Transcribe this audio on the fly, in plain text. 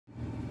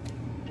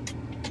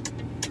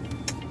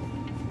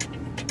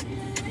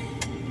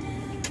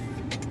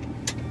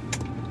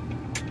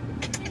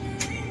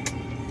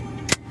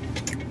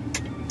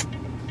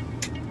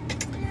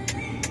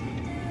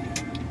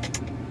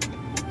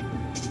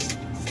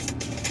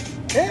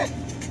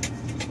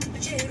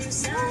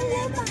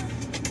Jerusalem,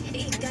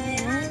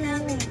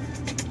 Ikayana,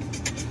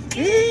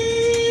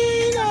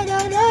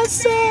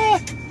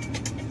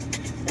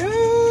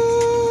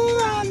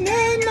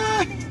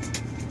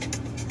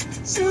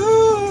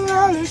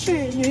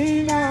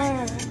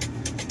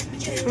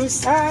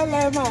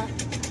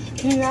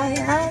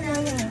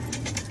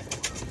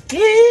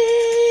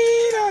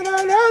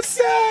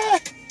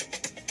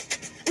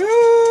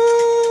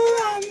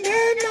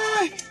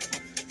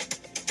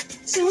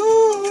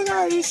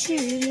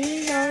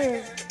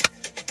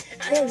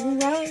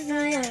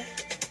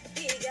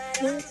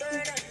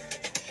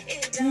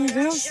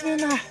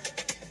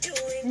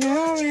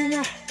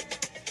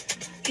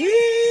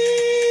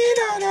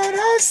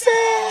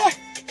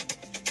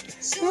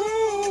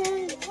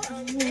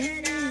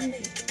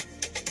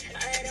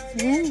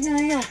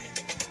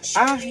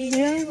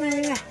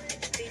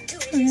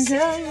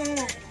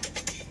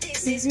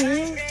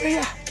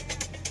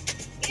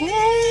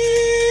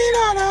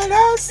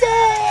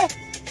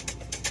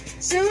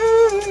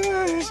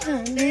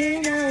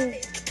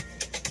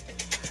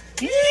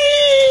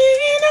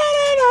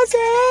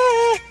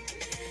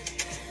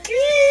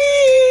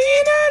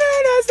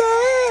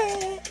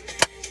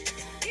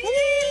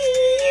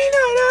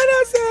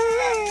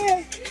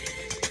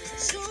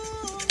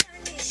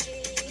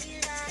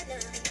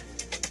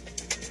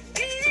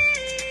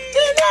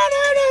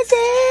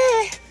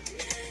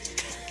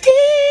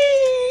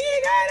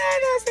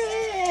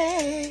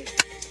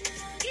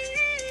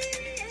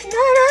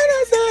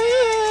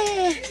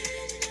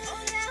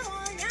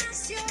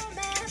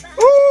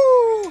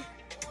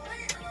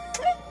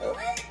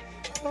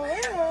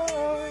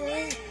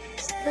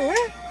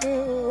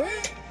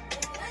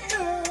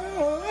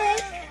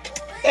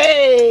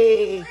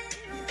 Hey!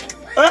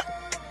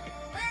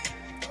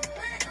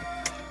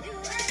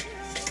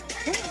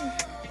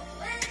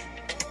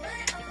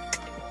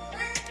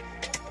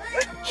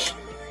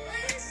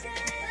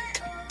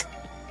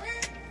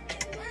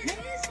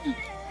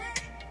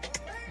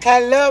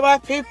 Hello, my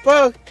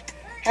people.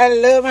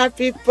 Hello, my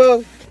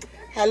people.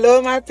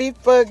 Hello, my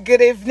people.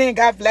 Good evening.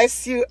 God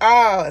bless you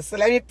all. So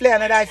let me play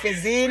another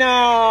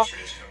Ifezino.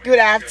 Good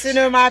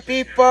afternoon, my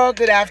people.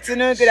 Good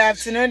afternoon. Good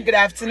afternoon. Good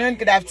afternoon.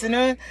 Good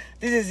afternoon.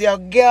 This is your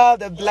girl,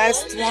 the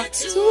blessed one.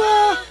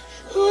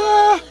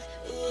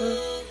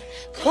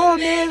 Call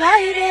me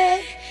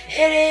right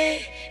here.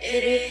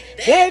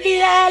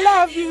 Baby, I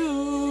love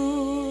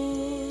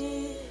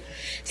you.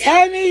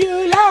 Tell me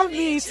you love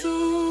me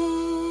too.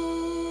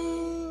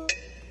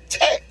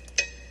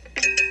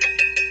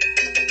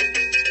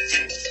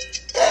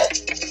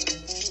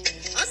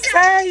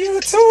 Say you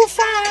too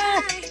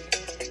far.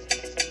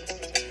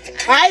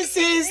 Hi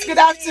sis, good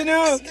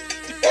afternoon.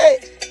 Hey.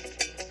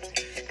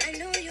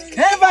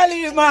 Never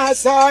leave my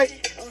side.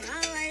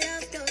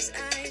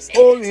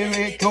 Oh,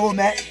 me to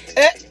me.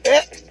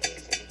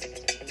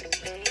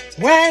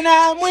 When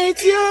I'm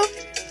with you,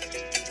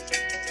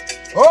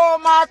 oh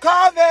my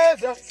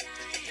cover.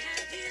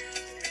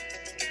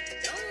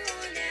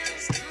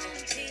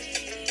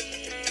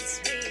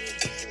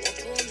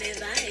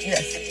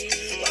 Yes.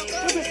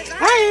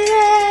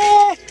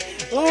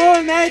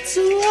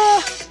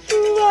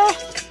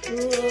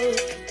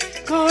 Oh, let's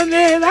come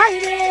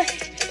baby,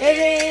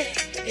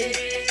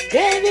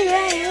 baby,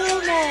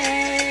 oh man.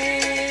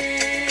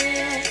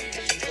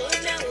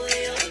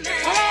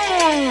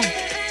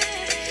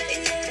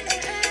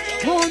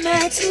 Oh,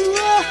 let's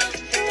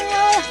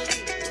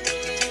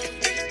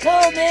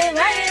come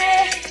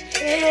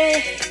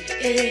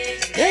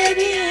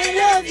baby, I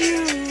love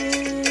you.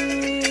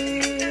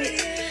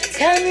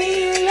 Tell me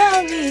you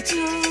love me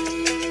too.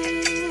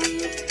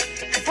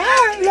 I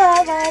found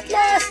love at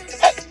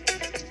last.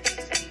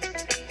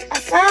 I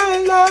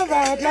found love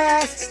at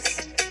last.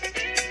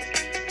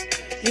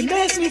 It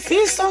makes me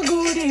feel so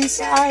good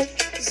inside.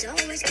 He's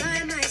always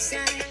by my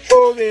side.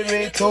 Oh,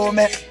 baby, told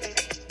me.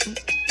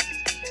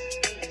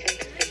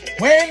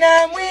 When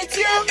I'm with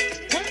you.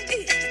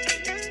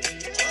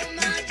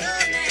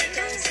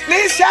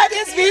 Please share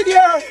this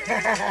video.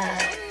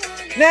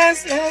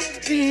 Let's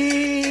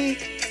be.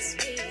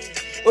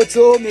 Oh,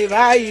 told me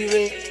why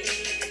you.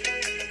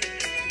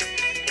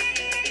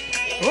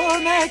 Oh,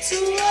 my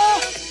too.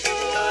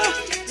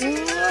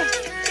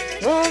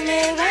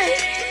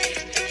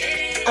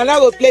 I'm not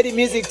going to play the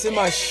music too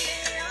much.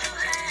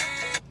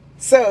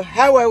 So,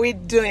 how are we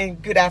doing?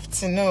 Good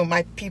afternoon,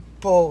 my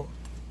people.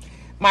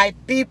 My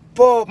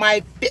people,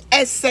 my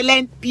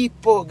excellent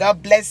people.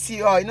 God bless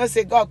you all. You know,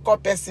 say God call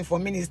person for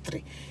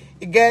ministry.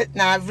 You get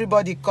now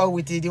everybody call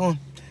with it own.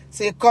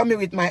 So you call me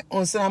with my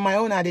own. So on my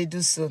own, I they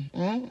do so.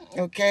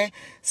 Okay.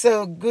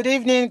 So good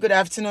evening, good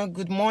afternoon,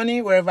 good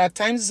morning, wherever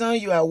time zone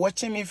you are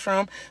watching me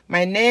from.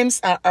 My names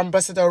are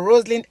Ambassador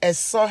Rosalind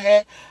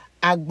Esohe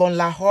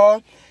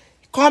Agbonlahor.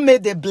 Call me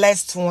the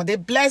blessed one. The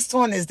blessed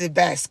one is the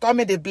best. Call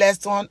me the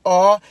blessed one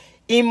or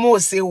Imo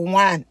say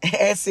one.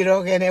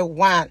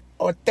 One.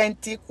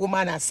 Authentic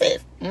woman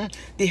herself.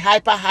 The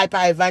hyper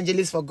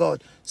evangelist for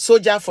God.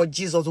 Soldier for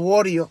Jesus.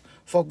 Warrior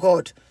for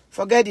God.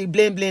 Forget the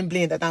blame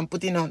that I'm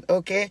putting on,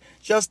 okay?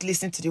 Just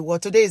listen to the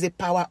word. Today is the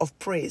power of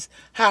praise.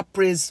 How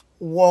praise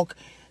work.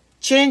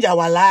 Change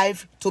our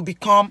life to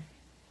become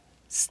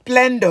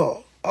splendor,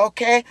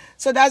 okay?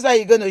 So that's why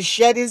you're going to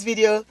share this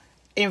video.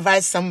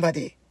 Invite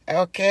somebody,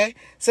 okay?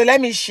 So let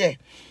me share.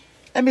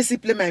 Let me see,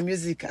 play my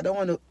music. I don't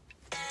want to...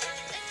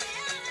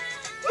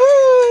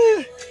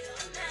 Ooh.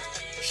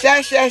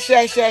 Share.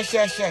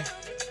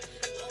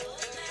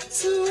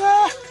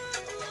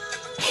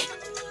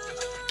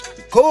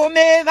 Come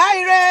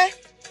vai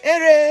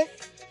re,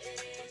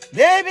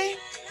 baby.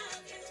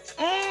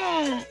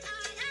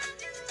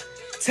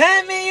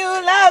 Tell me you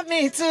love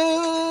me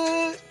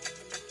too.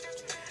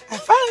 I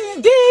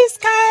found this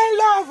kind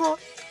of love.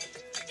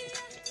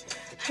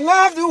 I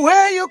love the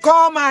way you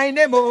call my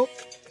name. Oh,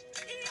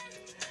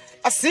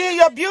 I see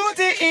your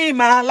beauty in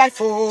my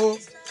life. Oh,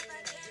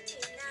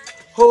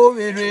 to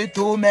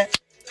me.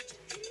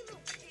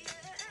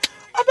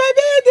 Oh,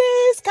 baby,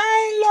 this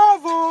kind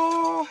love.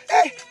 Oh,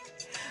 hey.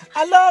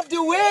 I love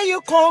the way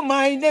you call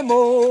my name,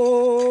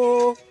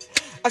 oh.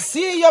 I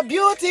see your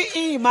beauty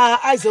in my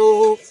eyes,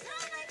 oh.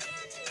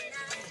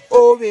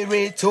 Oh,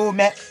 we to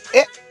me,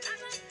 eh.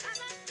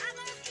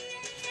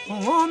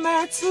 Oh,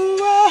 me too,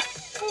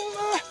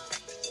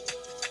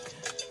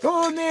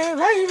 oh, me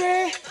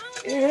right,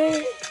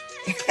 eh.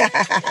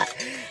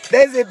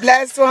 There's a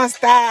blessed one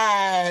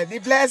style. The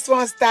blessed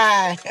one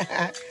style.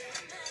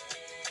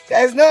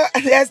 There's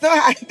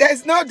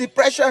no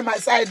depression on my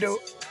side, though.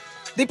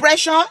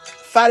 Depression,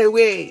 far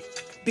away.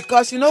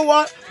 Because you know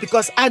what?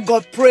 Because I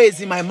got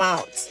praise in my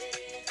mouth.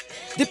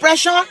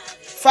 Depression,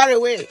 far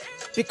away.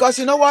 Because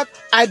you know what?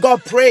 I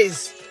got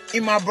praise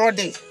in my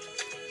body.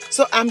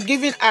 So I'm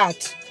giving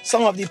out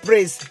some of the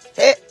praise.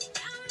 Hey.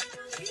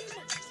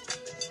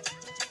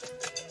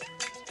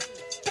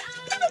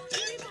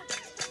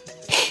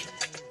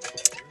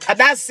 And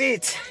that's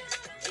it.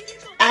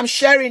 I'm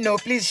sharing now.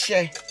 Please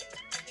share.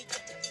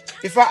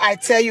 Before I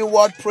tell you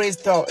what praise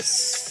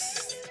does.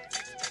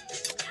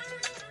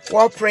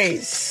 What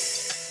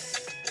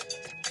praise?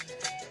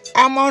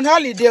 I'm on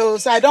holiday,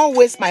 so I don't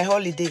waste my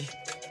holiday.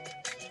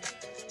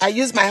 I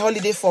use my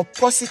holiday for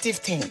positive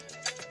thing.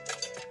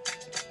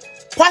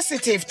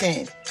 Positive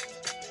thing.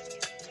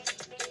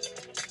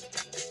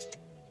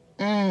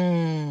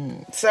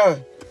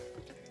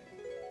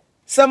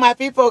 So my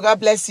people, God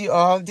bless you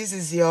all. This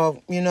is your,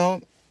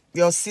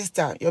 your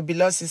sister, your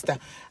beloved sister.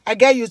 I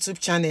get YouTube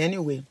channel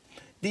anyway.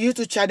 The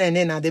YouTube channel and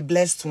then the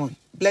blessed one.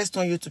 Blessed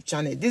One YouTube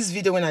channel. This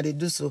video when I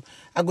do so,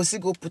 I go see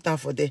go put on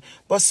for there.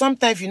 But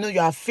sometimes you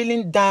are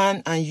feeling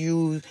down and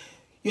you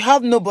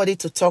have nobody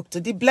to talk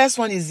to. The Blessed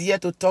One is here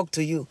to talk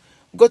to you.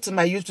 Go to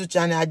my YouTube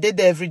channel. I did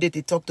there every day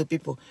to talk to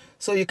people.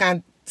 So you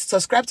can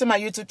subscribe to my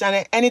YouTube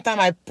channel anytime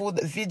I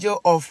put a video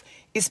of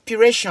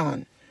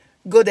inspiration.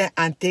 Go there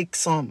and take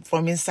some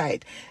from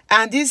inside.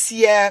 And this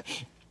year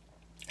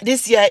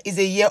is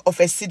a year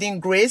of exceeding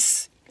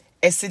grace.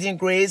 Exceeding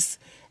grace.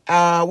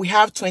 We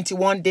have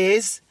 21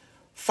 days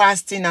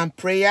fasting and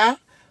prayer.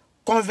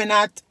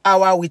 Covenant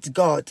hour with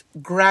God.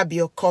 Grab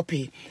your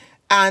copy.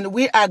 And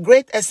we are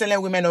great,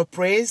 excellent women of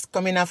praise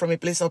coming out from a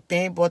place of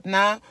pain. But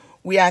now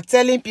we are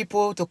telling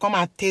people to come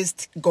and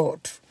taste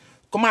God.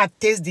 Come and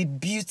taste the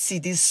beauty,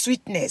 the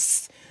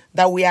sweetness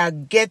that we are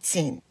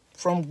getting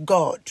from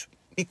God.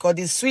 Because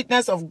the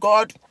sweetness of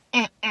God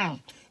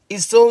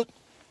is so,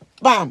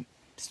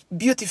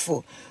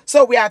 beautiful.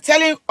 So we are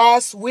telling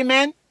us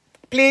women,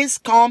 please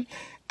come.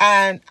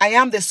 And I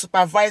am the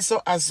supervisor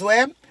as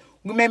well.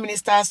 Women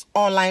Ministers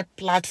online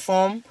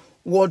platform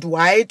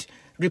worldwide.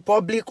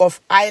 Republic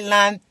of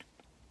Ireland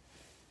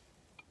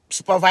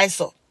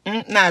supervisor.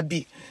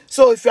 Nabi.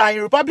 So if you are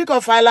in Republic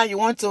of Ireland, you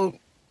want to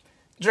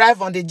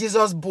drive on the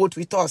Jesus boat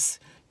with us.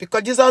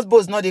 Because Jesus boat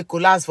is not a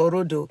collapse for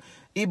road.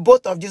 The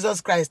boat of Jesus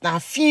Christ. Now,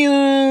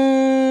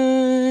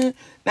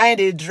 now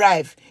they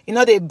drive.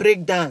 They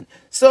break down.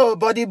 So,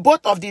 but the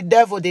boat of the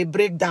devil, they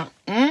break down.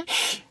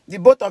 The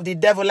boat of the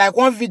devil, like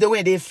one video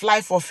when they fly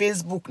for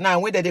Facebook now,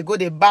 when they go,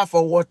 they bath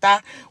for water,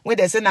 when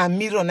they say a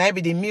mirror, now be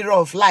the mirror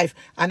of life.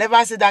 I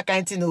never see that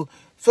kind of thing.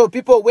 So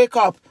people wake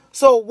up.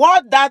 So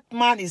what that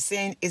man is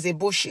saying is a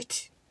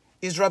bullshit.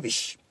 It's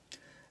rubbish.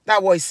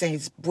 That what he's saying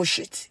is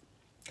bullshit.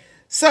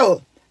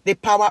 So, the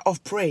power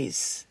of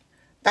praise.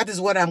 That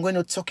is what I'm going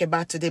to talk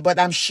about today. But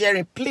I'm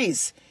sharing.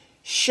 Please,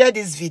 share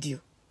this video.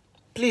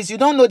 Please, you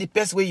don't know the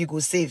best way you go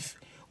save.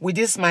 With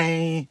this,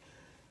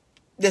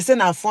 they say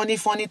now funny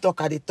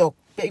talk at the talk.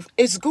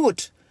 It's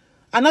good.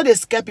 I know they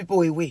scare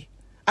people away.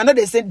 I know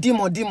they say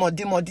demon,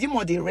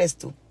 they rest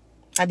too.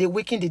 And they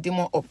waking the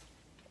demon up.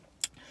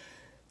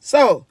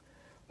 So,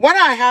 what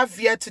I have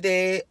here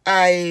today,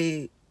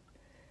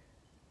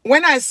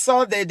 when I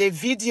saw the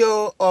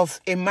video of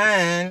a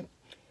man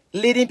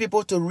leading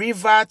people to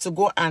river to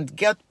go and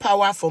get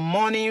power for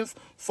money,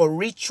 for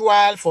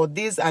ritual, for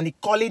this, and he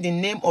call it the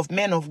name of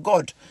men of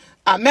God.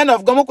 Men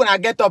of God, I'm going to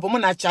get up, I'm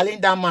going to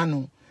challenge that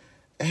man.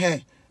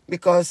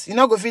 Because you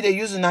know, go feed they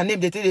use a name,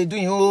 they do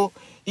your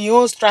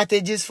own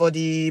strategies for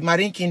the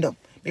marine kingdom.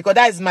 because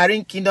that is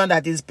marine kingdom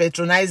that is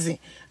patronizing.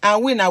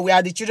 And we now, we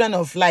are the children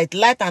of light.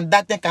 Light and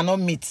darkness cannot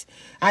meet.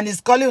 And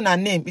it's calling a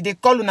name. If they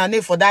call a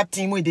name for that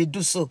team, when they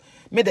do so,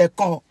 may they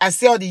come. I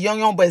see all the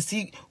young boys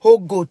see whole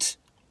goat.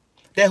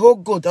 The whole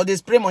goat, or they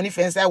spray money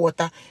for inside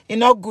water. It's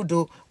not good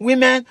though.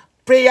 Women,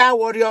 prayer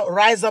warrior,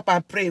 rise up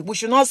and pray. We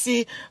should not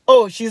see,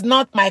 oh, she's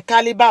not my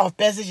caliber of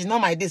person, she's not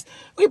my this.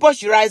 We both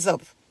should rise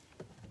up.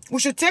 We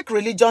should take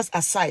religions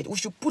aside. We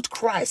should put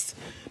Christ.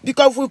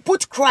 Because if we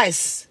put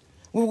Christ,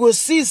 we will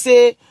see,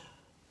 say,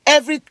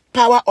 every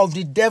power of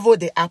the devil,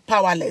 they are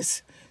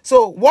powerless.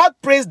 So what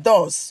praise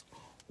does,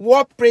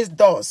 what praise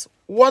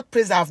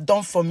have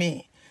done for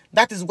me,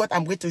 that is what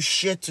I'm going to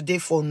share today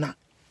for now.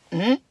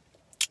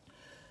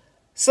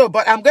 So,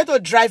 but I'm going to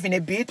drive in a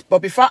bit.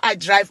 But before I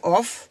drive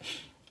off,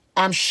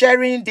 I'm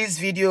sharing this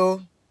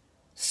video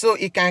so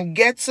it can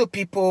get to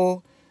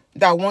people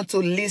that want to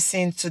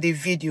listen to the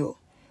video.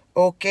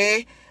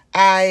 Okay?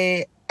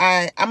 I'm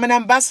an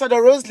ambassador,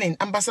 Rosalind,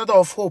 ambassador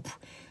of hope.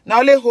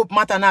 Now only hope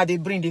matter now they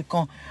bring the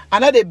con. I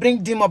know they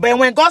bring demon. But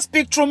when God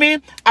speaks through me,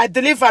 I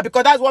deliver,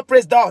 because that's what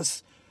praise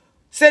does.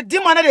 Say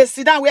demon not they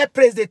sit down where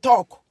praise they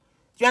talk.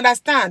 You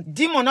understand?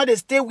 Demon not they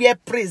stay where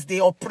praise they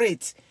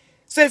operate.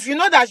 So if you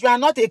know that you are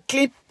not a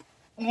clean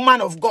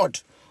man of God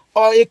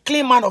or a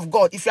clean man of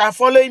God, if you are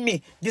following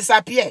me,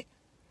 disappear.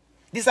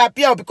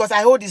 Disappear, because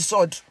I hold the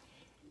sword.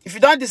 If you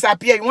don't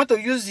disappear, you want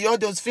to use all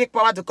those fake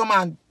power to come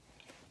and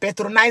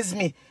patronize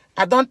me.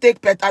 I don't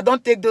take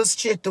those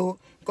shit too,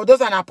 because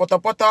those are not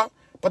potopoto.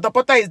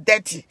 Potopoto is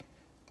dirty.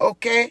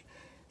 Okay?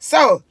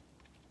 So,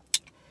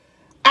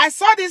 I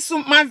saw this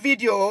man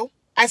video.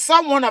 I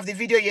saw one of the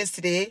video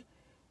yesterday,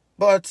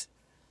 but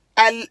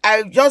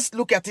I just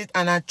look at it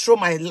and I throw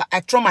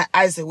my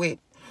eyes away.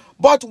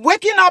 But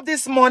waking up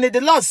this morning,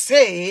 the Lord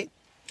say,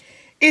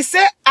 He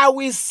said, I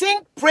will sing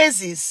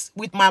praises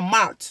with my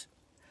mouth.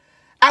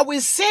 I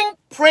will sing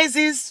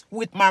praises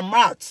with my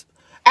mouth.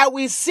 I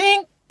will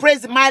sing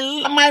praise.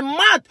 My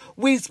mouth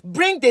will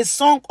bring the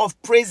song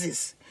of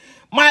praises.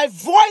 My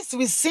voice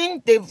will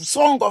sing the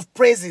song of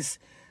praises.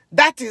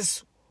 That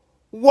is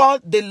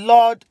what the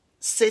Lord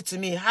said to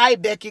me. Hi,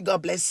 Becky.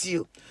 God bless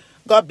you.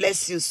 God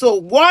bless you. So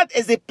what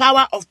is the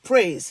power of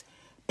praise?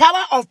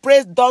 Power of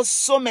praise does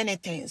so many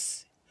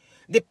things.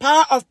 The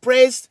power of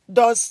praise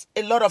does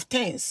a lot of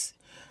things.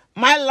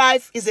 My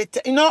life is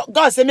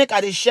God say make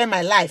I share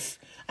my life.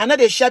 I know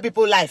they share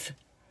people's life.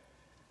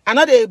 I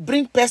know they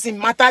bring person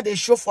matter they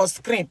show for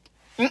screen.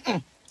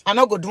 I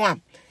know go do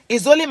one.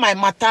 It's only my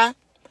matter.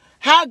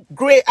 How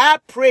great our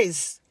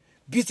praise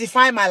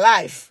beautify my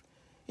life.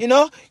 You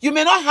know, you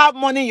may not have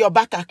money in your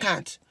bank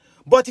account,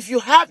 but if you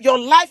have, your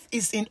life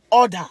is in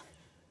order.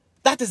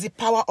 That is the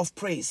power of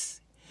praise.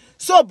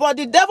 So, but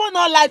the devil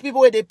not like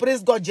people where they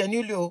praise God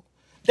genuinely.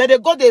 Then they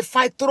go, they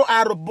fight through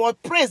arrow,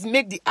 but praise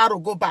make the arrow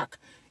go back.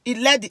 It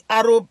let the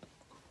arrow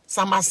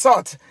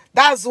somersault.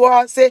 That's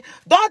what say,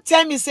 don't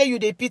tell me, say you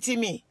they pity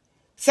me.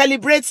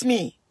 Celebrate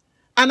me.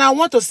 And I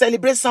want to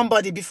celebrate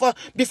somebody before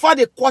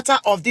the quarter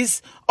of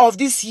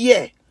this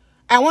year.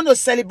 I want to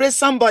celebrate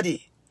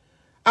somebody.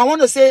 I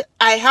want to say,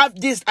 I have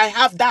this, I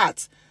have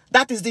that.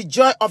 That is the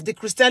joy of the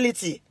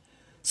Christianity.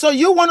 So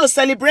you want to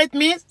celebrate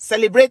me?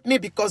 Celebrate me,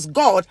 because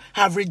God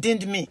have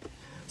redeemed me.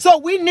 So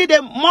we need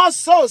more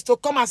souls to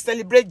come and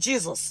celebrate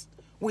Jesus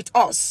with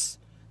us.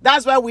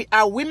 That's why we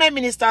are Women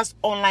Ministers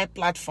online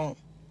platform.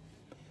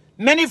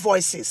 Many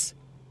voices,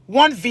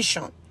 one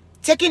vision,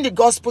 taking the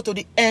gospel to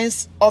the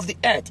ends of the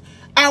earth.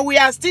 And we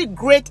are still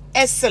great,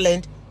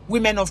 excellent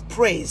women of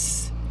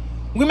praise.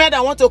 Women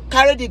that want to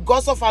carry the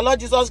gospel of our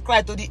Lord Jesus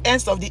Christ to the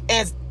ends of the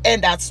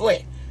end as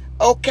well.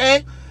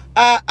 Okay?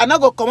 I'm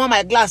not going to come on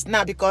my glass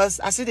now,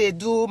 because I see they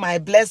do my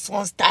blessed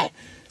one style.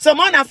 So,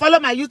 man, I follow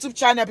my YouTube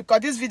channel,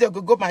 because this video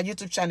will go my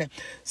YouTube channel.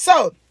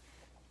 So,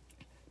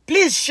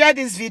 please share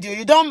this video.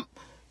 You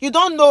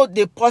don't know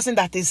the person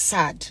that is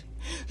sad.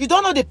 You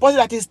don't know the person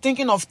that is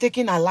thinking of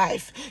taking a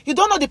life. You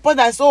don't know the person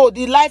that is, oh,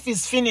 the life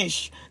is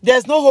finished.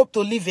 There's no hope to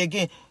live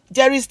again.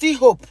 There is still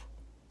hope.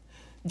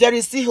 There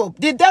is still hope.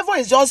 The devil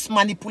is just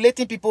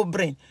manipulating people's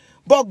brain.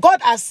 But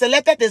God has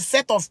selected a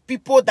set of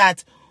people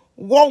that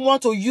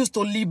want to use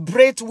to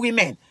liberate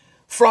women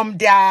from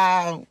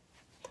their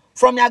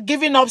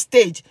giving up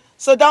stage.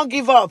 So don't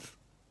give up.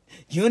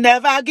 You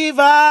never give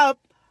up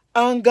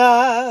on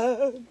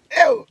God.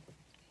 Ew.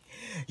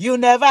 You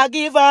never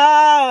give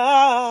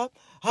up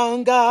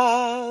on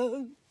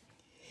God.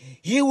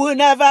 He will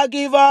never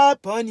give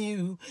up on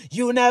you.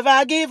 You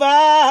never give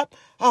up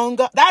on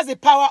God. That's the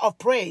power of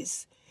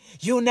praise.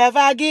 You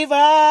never give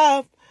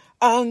up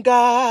on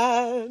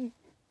God.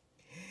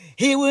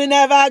 He will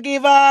never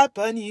give up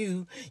on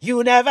you.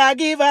 You never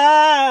give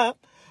up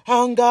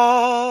on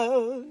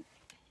God.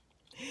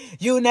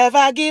 You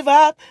never give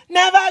up,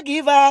 never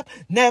give up,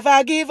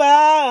 never give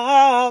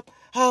up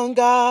on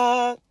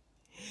God.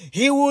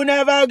 He will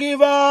never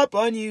give up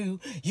on you.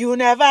 You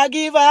never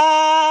give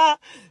up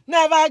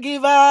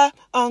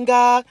on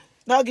God.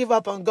 Not give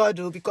up on God,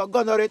 though, because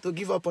God not ready to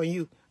give up on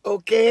you.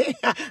 Okay?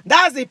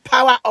 That's the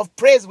power of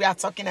praise we are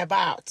talking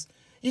about.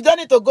 You don't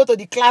need to go to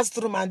the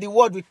classroom and the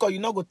word will call. You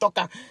not go talk.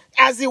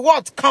 As the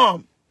word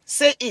come,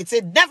 say it. Say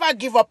never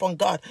give up on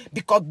God,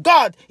 because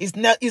God is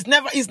not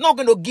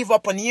going to give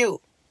up on you.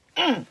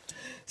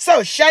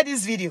 So share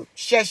this video.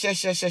 Share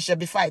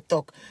before I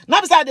talk.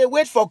 Not because they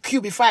wait for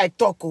cue before I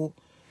talk. Oh.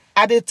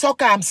 At the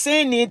talk, I'm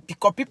saying it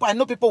because I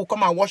know people will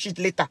come and watch it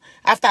later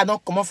after I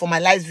don't come up for my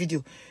live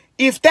video.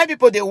 If 10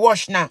 people they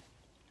watch now,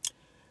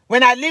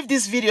 when I leave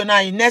this video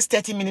now in next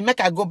 30 minutes, make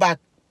I go back,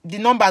 the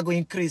number will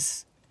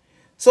increase.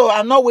 So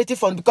I'm not waiting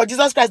for, because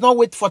Jesus Christ not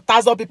wait for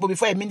 1,000 people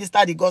before he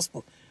minister the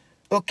gospel.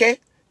 Okay?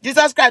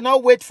 Jesus Christ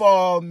not wait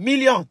for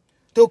million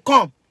to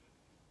come.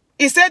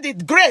 He said the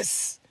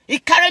grace. He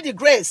carried the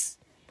grace.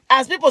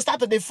 As people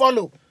start to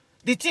follow,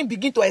 the thing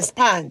begin to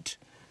expand.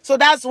 So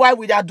that's why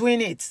we are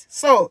doing it.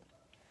 So,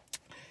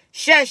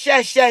 share.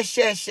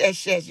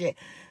 The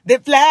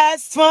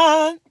blessed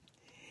one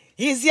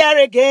is here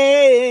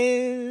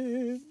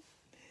again.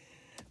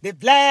 The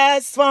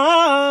blessed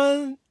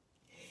one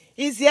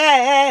is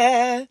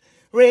here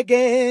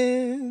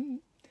again.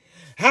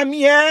 I'm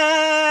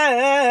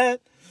here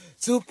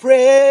to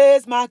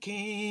praise my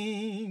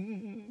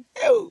King.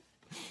 Oh.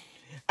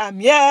 I'm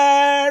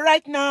here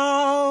right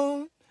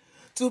now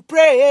to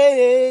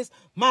praise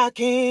my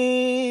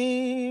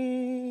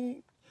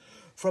King.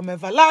 From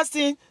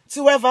everlasting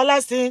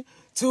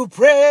to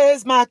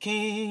praise my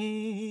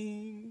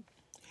King.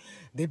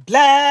 The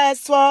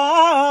blessed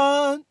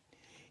one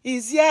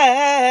is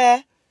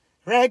here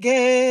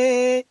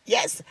again.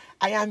 Yes,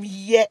 I am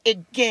here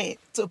again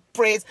to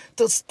praise,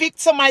 to speak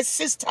to my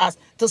sisters,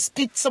 to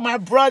speak to my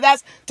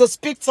brothers, to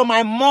speak to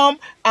my mom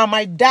and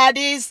my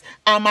daddies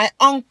and my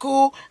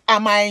uncle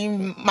and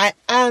my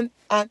aunt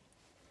and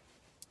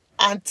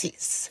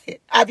aunties.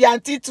 I be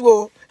auntie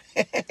too.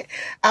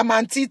 I'm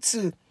auntie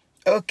too.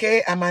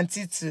 Okay, I'm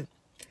auntie too.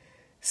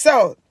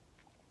 So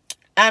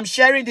I'm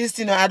sharing this,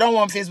 I don't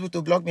want Facebook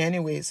to block me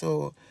anyway.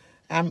 So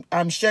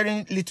I'm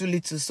sharing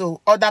little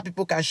so other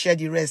people can share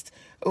the rest.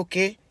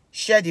 Okay,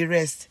 share the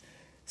rest.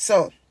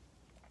 So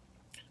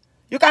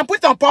you can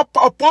put on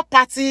pop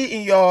party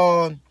in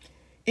your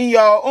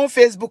own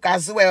Facebook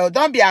as well.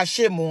 Don't be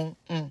ashamed.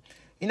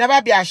 You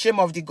never be ashamed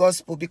of the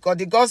gospel, because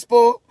the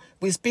gospel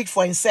will speak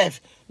for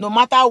itself. No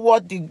matter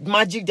what the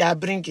magic they are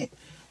bringing,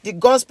 the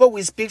gospel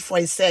will speak for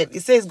itself.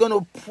 It says it's going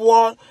to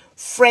pour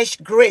fresh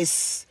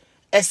grace,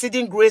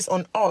 exceeding grace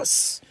on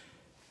us.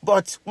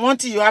 But one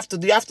thing you have to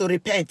do, you have to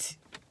repent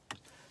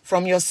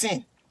from your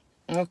sin.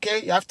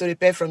 Okay? You have to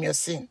repent from your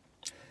sin.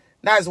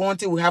 That's one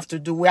thing we have to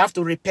do. We have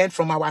to repent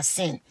from our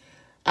sin.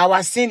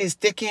 Our sin is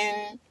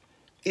taking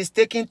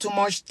too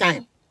much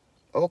time.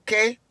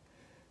 Okay?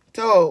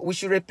 So we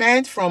should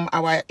repent from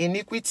our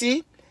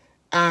iniquity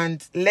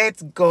and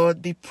let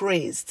God be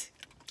praised.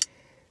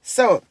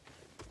 So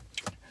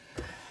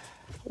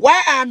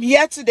why I'm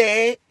here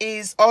today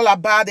is all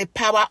about the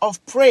power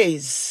of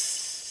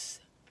praise.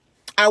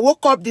 I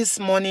woke up this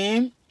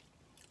morning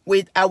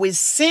with, I will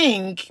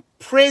sing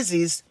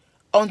praises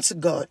unto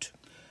God.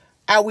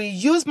 I will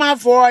use my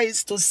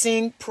voice to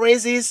sing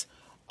praises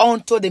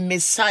unto the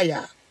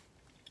Messiah.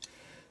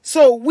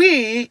 So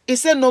it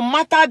said, no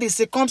matter the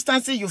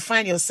circumstances you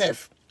find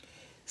yourself,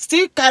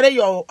 still carry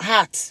your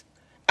heart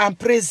and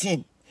praise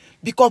him.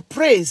 Because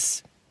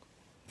praise,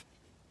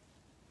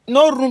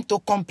 no room to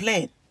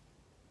complain.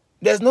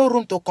 There's no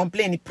room to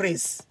complain in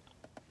praise.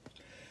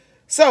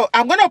 So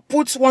I'm going to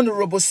put one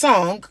robo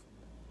song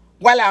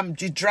while I'm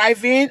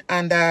driving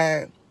and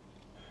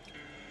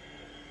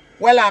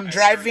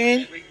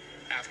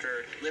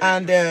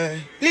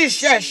please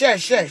share.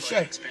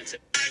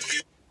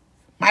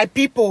 My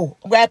people,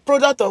 we are a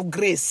product of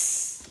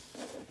grace.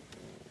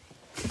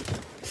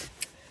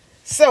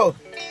 So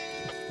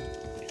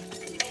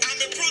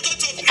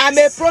I'm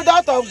a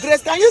product of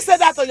grace. Can you say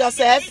that to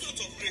yourself?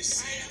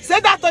 Say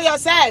that to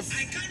yourself.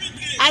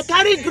 I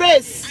carry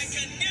grace.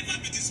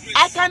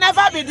 I can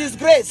never be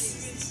disgraced.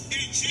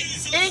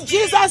 In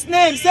Jesus'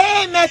 name,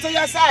 say amen to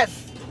yourself.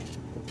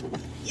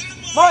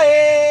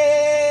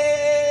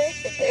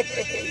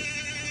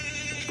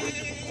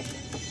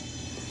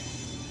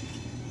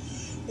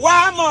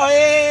 One more.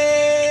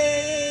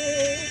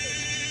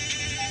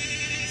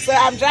 So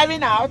I'm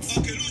driving out.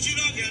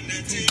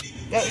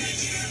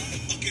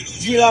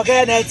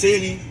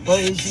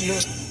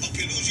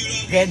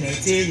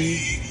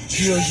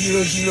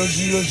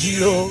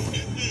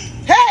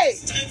 Hey,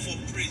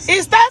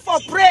 it's time for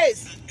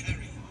praise.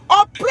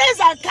 Oh, praise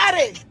and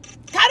carry.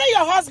 Carry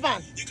your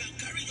husband.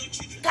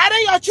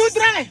 Carry your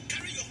children.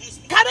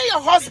 Carry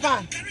your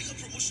husband.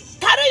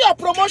 Carry your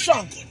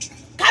promotion.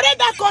 Carry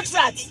that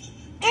contract.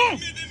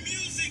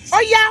 Oh,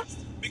 yeah.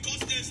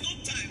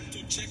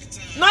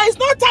 No, it's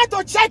not time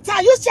to check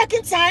time. You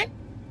checking time?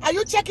 Are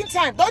you checking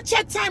time? Don't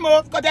check time,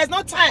 oh, because there's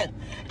no time.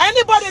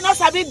 Anybody knows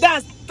how to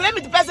dance? Tell me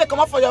the person come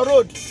up for your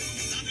road.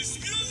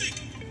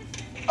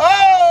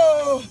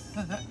 Oh.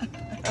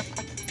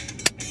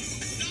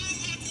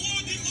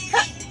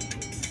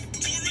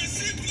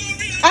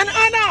 An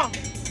honor.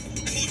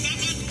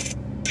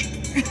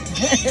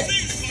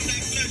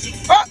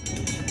 Oh.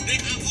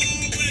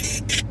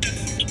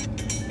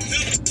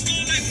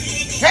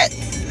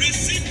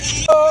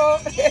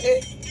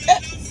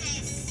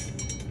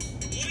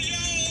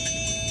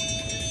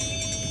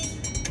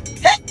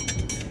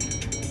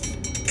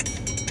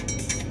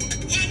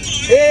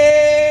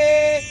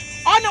 Hey,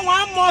 only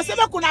one more. Say,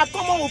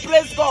 come on, we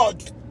praise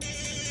God.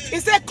 He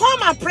said,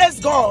 come and praise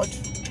God.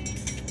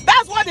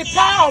 That's what the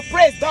power of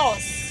praise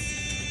does.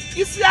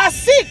 If you are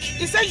sick,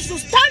 he said you should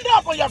stand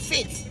up on your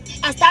feet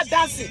and start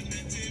dancing.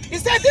 He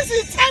said, this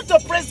is time to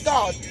praise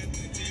God.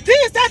 This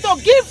is time to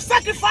give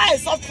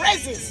sacrifice of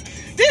praises.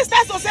 This is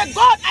time to say,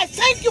 God, I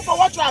thank you for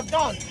what you have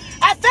done.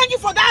 I thank you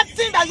for that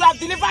thing that you have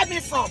delivered me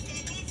from.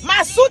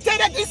 My suit, he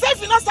said,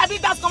 if you not sabi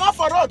that, come out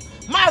for road.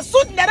 My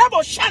suit,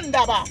 nerabo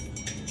shandaba.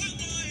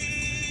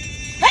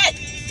 Hey!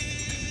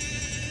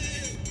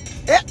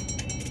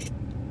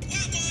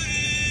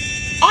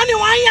 Only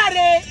 1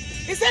 year,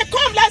 he said,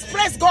 come, let's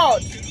praise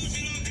God.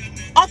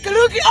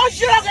 Okalugi,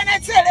 Oshiro,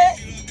 Genetele.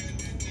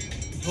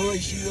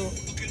 Oshiro.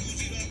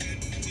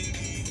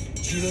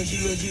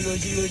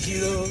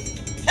 Shiro.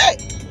 Hey!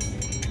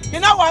 You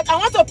know what? I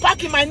want to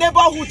park in my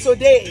neighborhood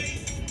today.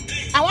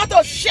 I want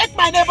to shake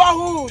my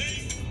neighborhood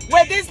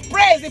with this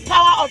praise, the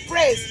power of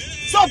praise.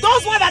 So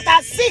those ones that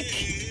are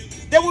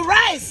sick, they will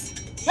rise.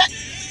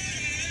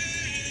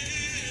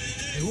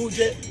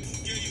 Huje.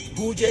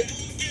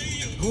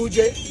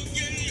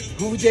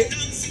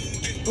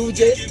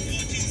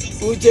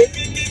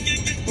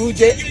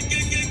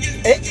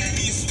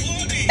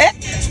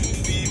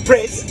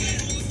 Praise.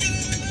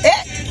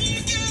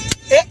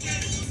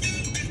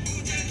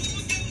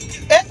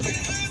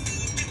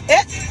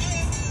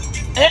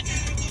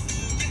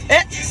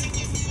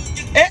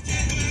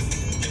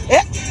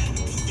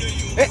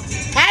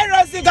 Hi,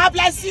 Rosie. God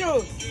bless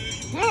you.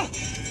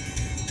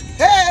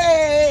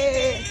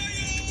 Hey.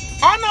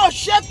 Oh no,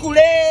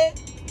 Shekule.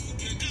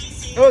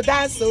 Oh,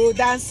 dance, Uje.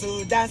 Dance,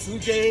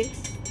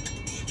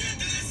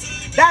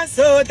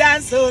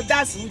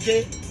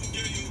 Uje.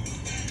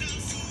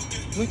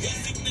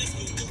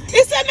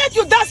 He said, make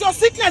you dance, your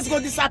sickness will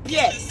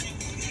disappear.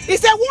 He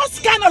said,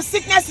 what kind of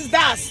sickness is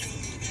that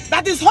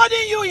is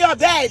holding you in your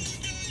bed?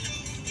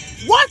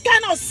 What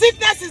kind of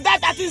sickness is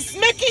that is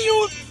making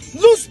you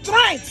lose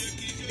strength?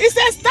 He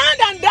said,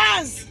 stand and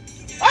dance.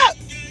 Oh,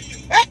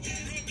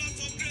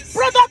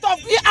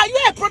 are you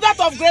a product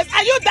of grace?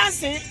 Are you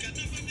dancing?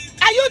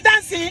 Are you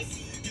dancing?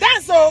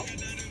 Dance, oh.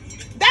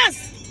 Dance.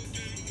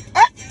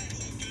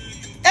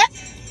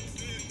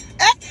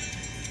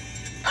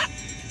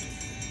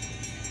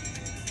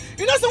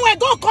 You know, so when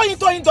God call you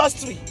into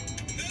industry,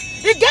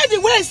 He gave the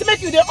ways to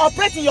make you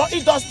operate in your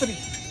industry.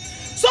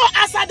 So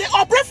as I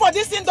operate for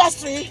this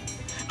industry,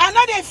 I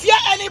know they fear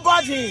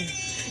anybody.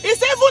 He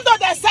said, even though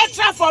they set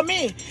trap for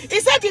me, he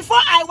said, before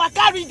I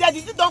waka read that,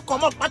 it don't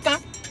come up, Pata.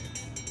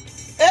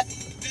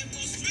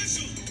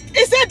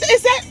 He said,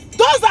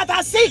 those that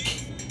are sick,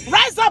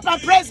 rise up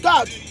and praise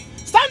God.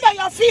 Stand on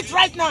your feet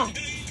right now.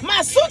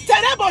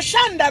 Masuterebo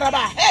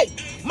shandaraba. Hey,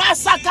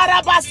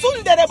 masakaraba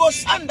sunderebo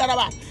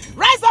shandaraba.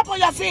 Rise up on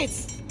your feet.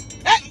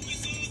 Hey,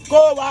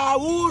 go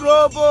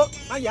urobo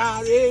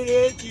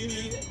ayarere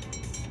tiri.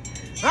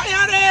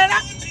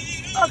 Ayarera.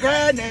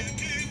 Okay.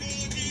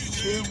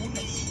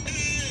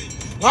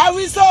 Wa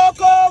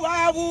wisoko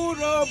wa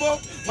urobo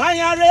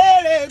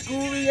ayarere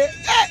kuye.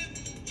 Hey.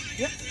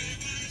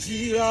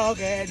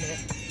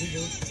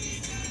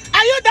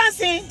 Are you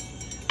dancing?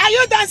 Are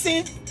you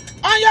dancing?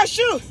 On your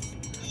shoe,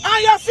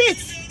 on your feet.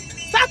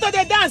 Start to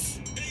the dance.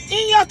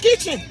 In your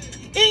kitchen,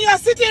 in your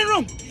sitting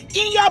room,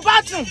 in your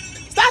bathroom.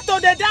 Start to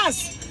the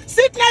dance.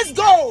 Sickness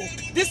go.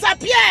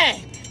 Disappear.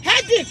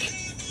 Headache.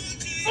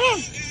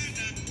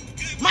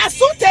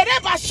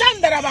 Masutereba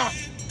shandaraba.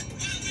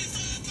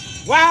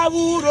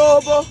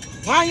 Wawurobo.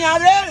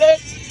 Wanyarele.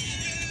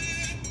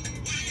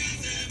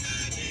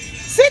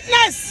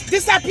 Sickness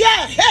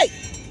disappear. Hey,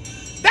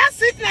 that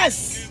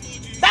sickness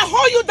that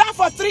hold you down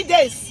for 3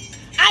 days,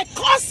 I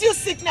curse you,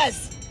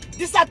 sickness.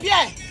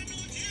 Disappear.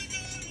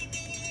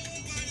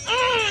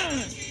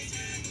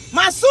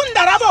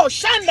 Masundarabo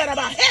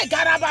shandaraba. Hey,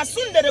 garaba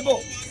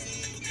sunderebo.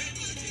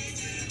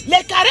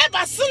 Le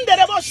kareba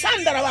sunderebo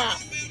shandaraba.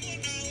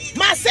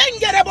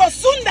 Masengerebo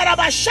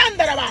sundaraba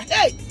shandaraba.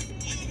 Hey.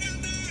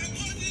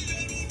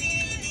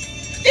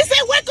 He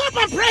said, wake up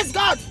and praise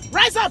God.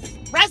 Rise up,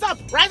 rise up,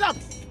 rise up.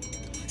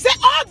 Say,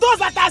 all those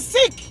that are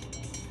sick,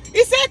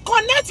 he said,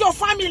 connect your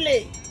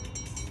family.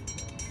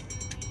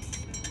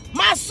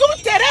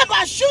 Masun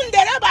tereba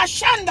shundereba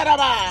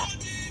shandaraba.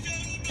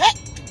 Hey.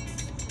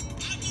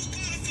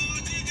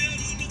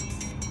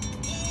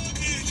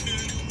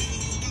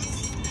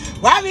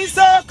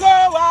 Wavisoko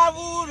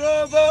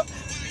wavurobo.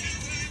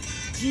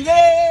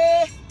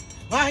 Jile.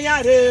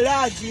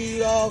 Wanyarela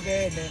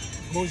jirogene.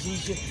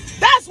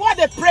 That's what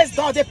the praise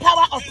does, the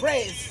power of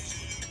praise.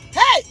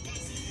 Hey.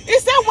 He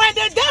said, when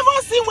the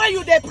devil see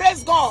where they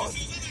praise God,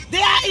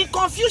 they are in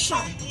confusion.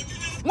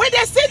 When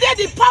they see that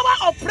the power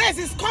of praise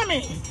is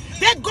coming,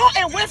 they go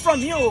away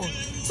from you.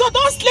 So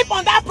don't sleep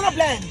on that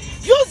problem.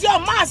 Use your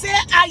mouth. Say,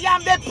 I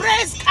am the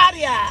praise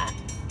carrier.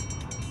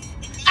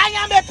 I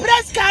am a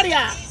praise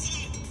carrier.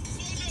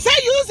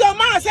 Say, use your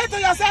mouth. Say to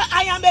yourself,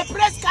 I am a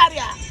praise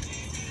carrier.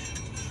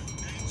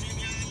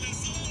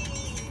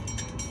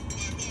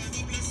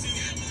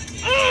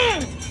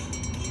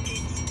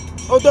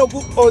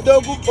 Odogu,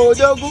 Odogu,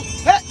 Odogu.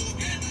 Hey!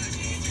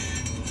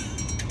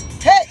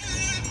 Hey!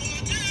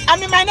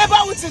 I'm in my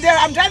neighborhood today.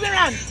 I'm driving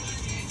around.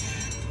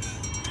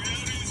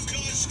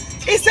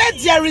 He said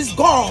there is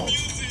God.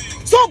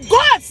 So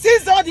God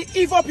sees all the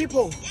evil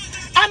people.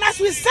 And as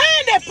we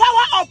send the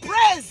power of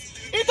praise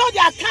into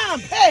their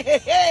camp, hey, hey,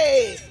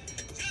 hey,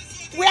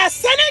 we are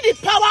sending the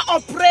power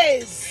of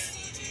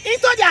praise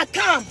into their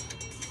camp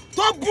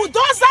to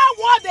bulldoze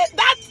what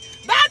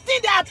that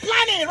thing they are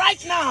planning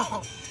right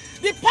now.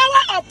 The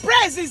power of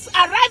praise is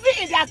arriving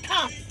in their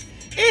camp.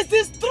 It's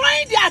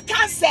destroying their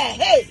cancer.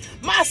 Hey,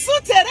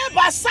 Masutere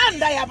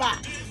Basandayaba,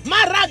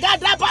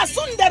 Maragada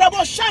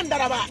Basunderabo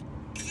Shandaraba.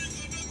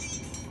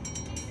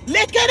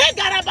 Lekere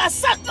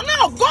Garabasa.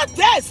 No, go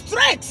there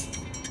straight.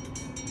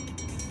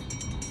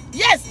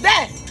 Yes,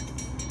 there.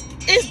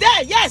 It's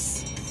there,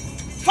 yes.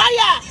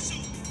 Fire!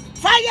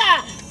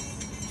 Fire!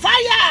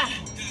 Fire!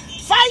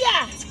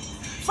 Fire!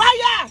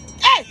 Fire!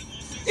 Hey!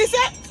 He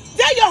said,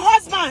 there your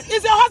husband.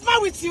 Is your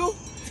husband with you?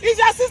 Is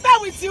your sister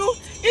with you?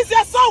 Is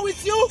your son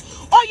with you?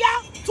 Oh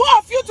yeah, two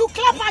of you to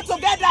clap hands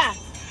together.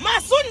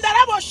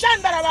 Masundarabo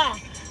Shandaraba.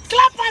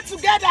 Clap hands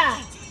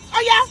together.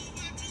 Oh yeah.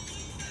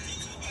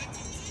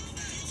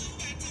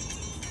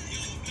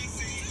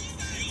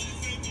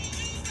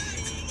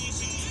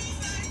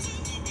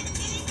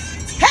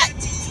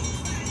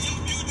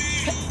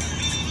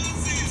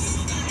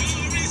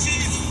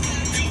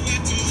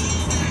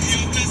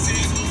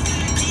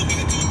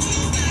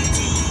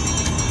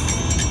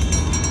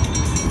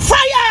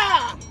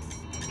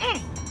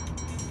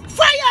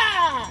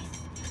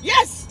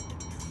 Yes!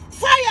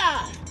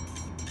 Fire!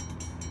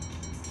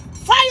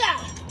 Fire!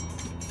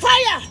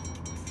 Fire!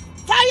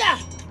 Fire!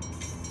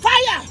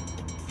 Fire!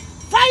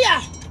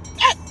 Fire!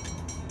 Hey!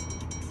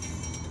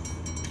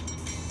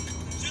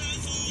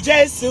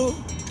 Jesus!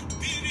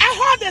 I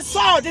heard the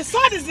sword. The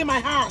sword is in my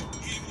hand.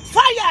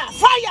 Fire!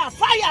 Fire!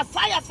 Fire!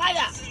 Fire!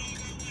 Fire!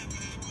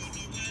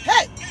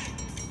 Hey!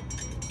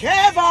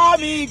 Keva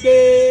mi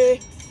gbe,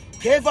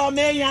 keva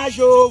me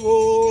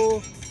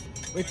yajo,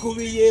 we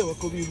kubiye, we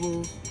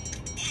kubibo.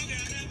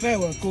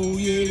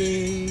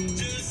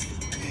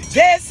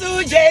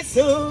 Jesu,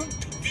 Jesu,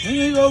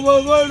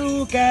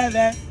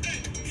 Wolukele,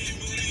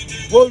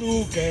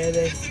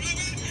 Wolukele.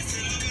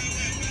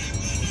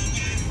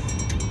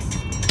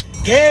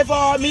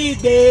 Kevo mi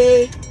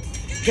be,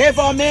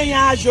 kevo me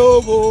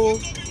yajobo,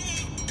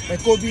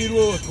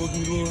 ekobiro,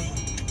 ekobiro.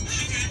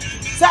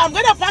 So I'm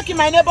gonna park in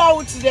my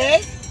neighborhood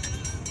today.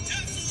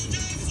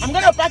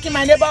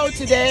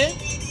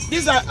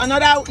 This is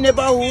another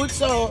neighborhood,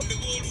 so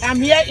I'm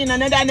here in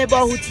another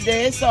neighborhood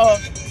today, so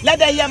let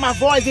them hear my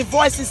voice. The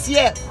voice is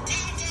here.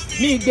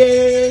 Me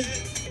de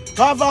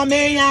cover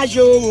me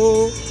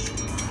ajo.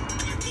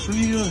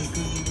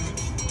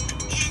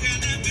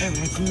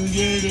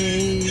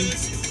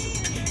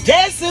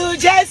 Jesu,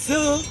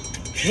 Jesu,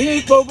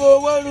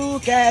 Ikobo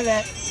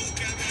Wolukele.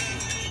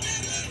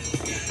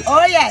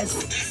 Oh yes.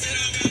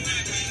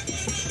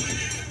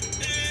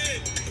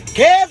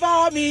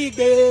 Keva mi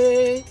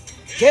de,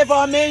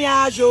 keva me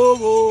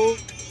ajo.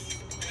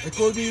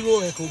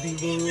 Ekobiro,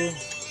 ekobiro.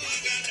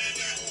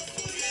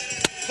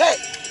 Hey!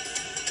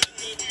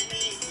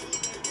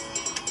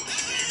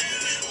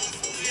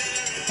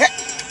 Hey!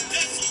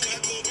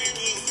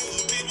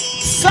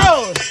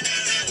 So,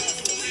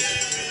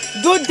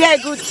 good day,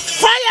 good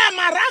fire,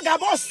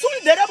 Maragabo,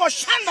 Sunderebo,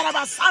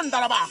 Shandaraba,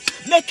 Sandaraba,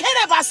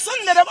 Mekereba,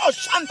 Sunderebo,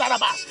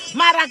 Shandaraba,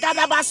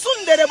 Maragadaba,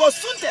 Sunderebo,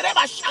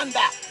 Sundereba,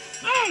 Shanda.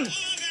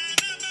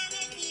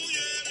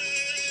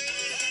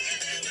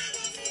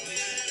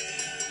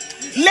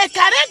 Le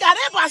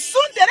Karegareba,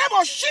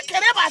 Sunderebo,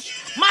 Shikereba,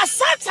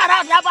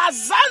 Masatara, Raba,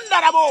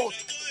 Zandarabo.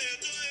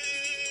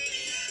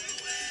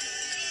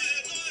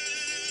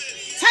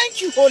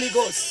 Thank you, Holy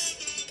Ghost.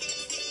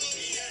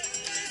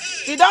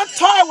 You don't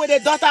toy with the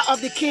daughter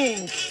of the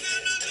king.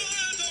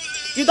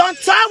 You don't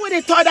toy with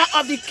the daughter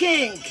of the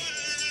king.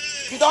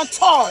 You don't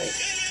toy.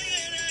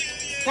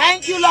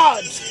 Thank you,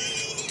 Lord.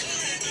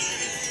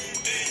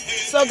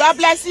 So God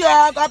bless you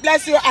all. God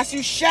bless you. As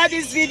you share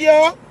this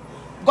video,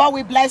 God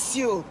will bless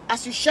you.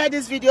 As you share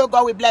this video,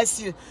 God will bless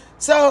you.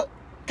 So,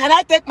 can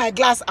I take my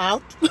glass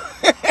out?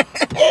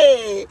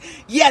 Hey,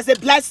 yes, the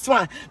blessed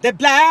one. The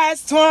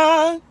blessed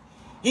one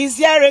is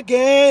here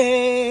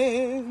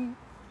again.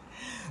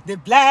 The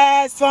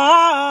blessed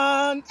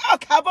one, oh,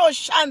 Kabo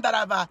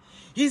Shandaraba,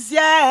 is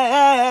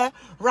here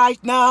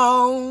right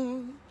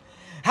now.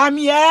 I'm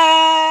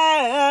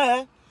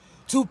here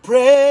to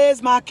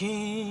praise my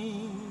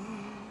King.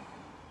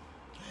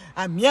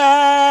 I'm here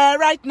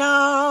right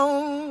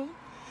now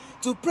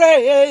to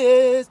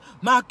praise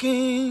my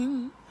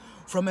King.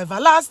 From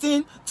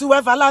everlasting to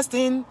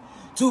everlasting,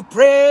 to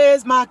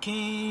praise my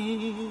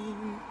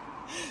King.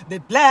 The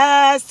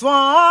blessed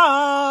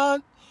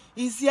one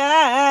is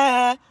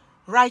here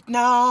right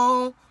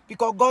now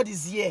because God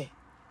is here.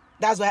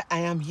 That's why I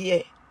am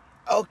here.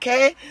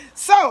 Okay?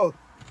 So,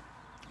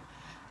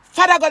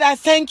 Father God, I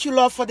thank you,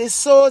 Lord, for the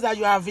souls that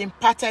you have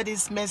imparted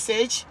this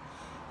message.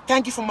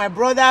 Thank you for my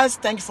brothers.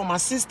 Thank you for my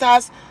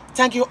sisters.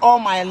 Thank you, all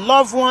my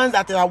loved ones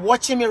that are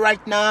watching me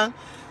right now.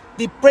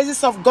 The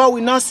praises of God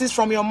will not cease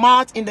from your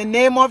mouth in the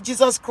name of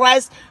Jesus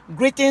Christ.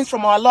 Greetings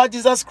from our Lord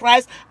Jesus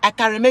Christ. I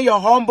can remain your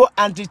humble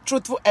and the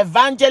truthful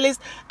evangelist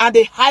and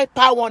the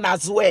hyper one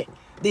as well.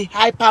 The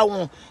hyper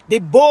one, the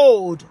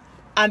bold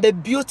and the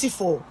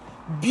beautiful,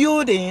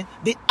 building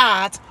the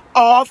art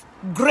of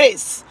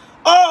grace.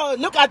 Oh,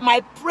 look at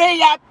my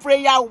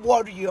prayer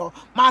warrior.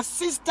 My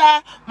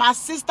sister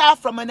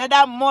from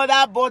another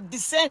mother, but the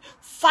same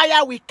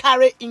fire we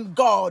carry in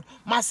God.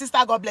 My sister,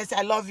 God bless you.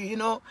 I love you. You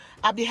know,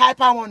 I'm the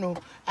hyper one.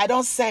 I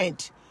don't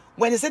send.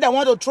 When they say they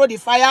want to throw the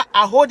fire,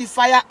 I hold the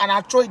fire and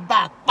I throw it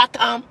back.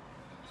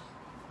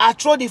 I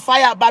throw the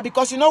fire back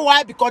because you know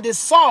why? Because the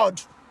sword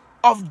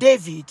of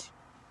David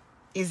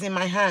is in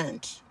my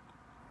hand.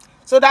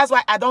 So that's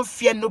why I don't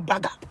fear no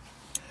beggar.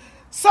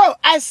 So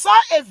I saw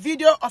a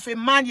video of a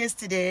man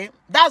yesterday.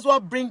 That's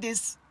what brings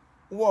this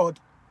word,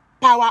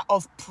 power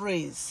of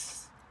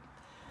praise.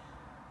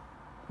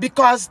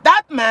 Because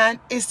that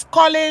man is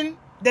calling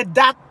the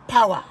dark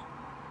power.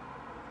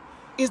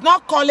 He's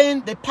not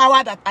calling the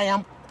power that I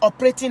am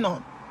operating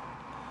on.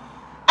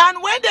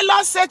 And when the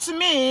Lord said to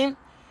me,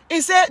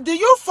 he said, do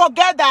you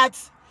forget that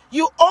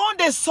you own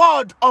the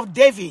sword of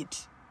David?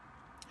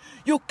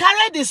 You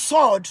carry the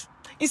sword.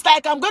 It's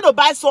like I'm going to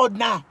buy sword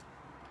now.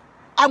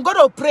 I'm going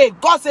to pray.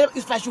 God said,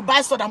 if I should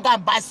buy sword, I'm going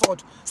to buy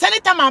sword. So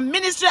anytime I'm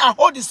ministry, I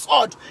hold the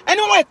sword.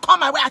 Anyone will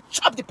come my way, I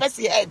chop the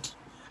person's head.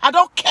 I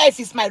don't care if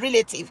it's my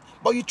relative.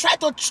 But you try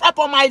to trap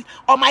on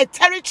my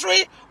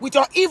territory with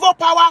your evil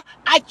power,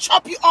 I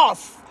chop you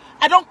off.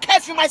 I don't care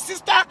if you're my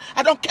sister.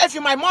 I don't care if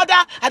you're my mother.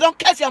 I don't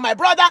care if you're my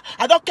brother.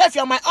 I don't care if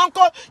you're my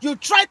uncle. You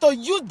try to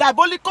use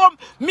diabolical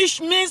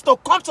means to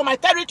come to my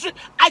territory,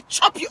 I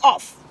chop you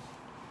off.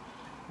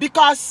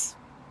 Because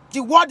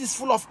the world is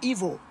full of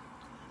evil.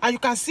 And you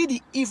can see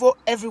the evil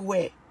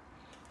everywhere.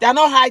 They are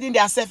not hiding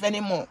themselves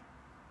anymore.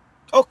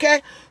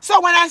 Okay? So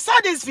when I saw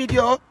this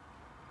video,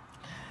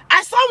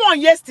 I saw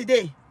one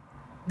yesterday.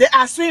 They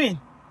are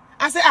swimming.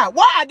 I said,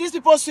 what are these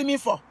people swimming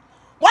for?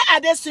 Why are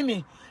they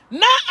swimming?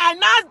 Now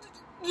I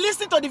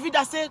listen to the video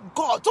and say,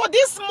 God. So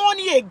this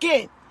morning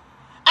again,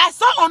 I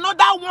saw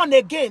another one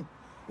again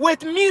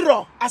with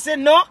mirror. I said,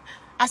 no.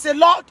 I said,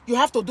 Lord, you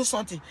have to do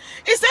something.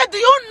 He said, do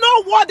you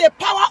know what the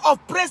power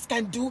of praise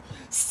can do?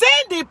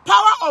 Send the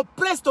power of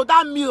praise to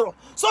that mirror.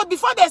 So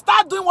before they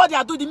start doing what they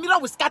are doing, the mirror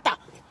will scatter.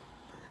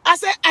 I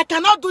said, I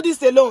cannot do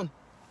this alone.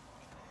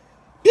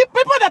 The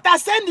people that I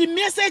send the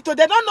message to,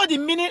 they don't know the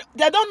meaning.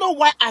 They don't know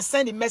why I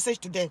send the message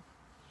to them.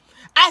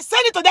 I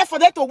send it to them for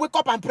them to wake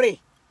up and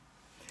pray.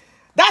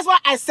 That's why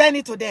I send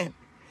it to them.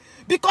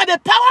 Because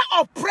the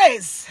power of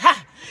praise,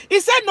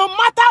 he said, no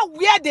matter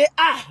where they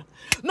are,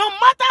 no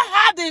matter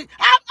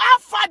how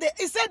far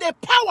he said the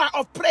power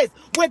of praise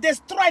will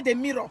destroy the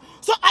mirror.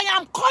 So I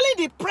am calling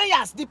the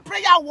prayers, the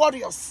prayer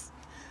warriors.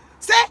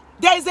 Say,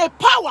 there is a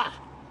power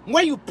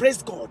when you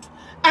praise God.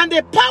 And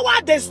the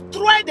power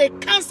destroy the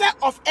cancer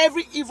of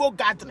every evil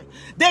gathering.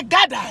 They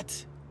gathered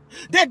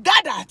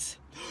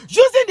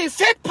using the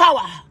faith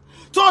power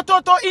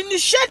to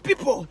initiate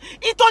people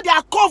into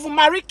their cove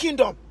Marie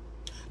Kingdom.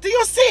 Do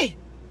you see?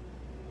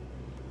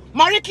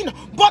 Marie Kingdom.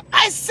 But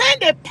I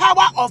send the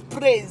power of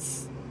praise.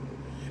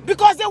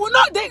 Because they will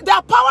not,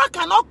 their power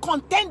cannot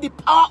contain the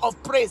power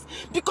of praise.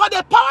 Because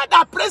the power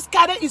that praise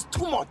carry is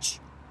too much.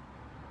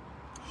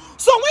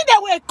 So when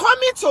they were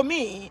coming to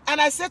me, and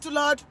I said to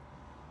Lord,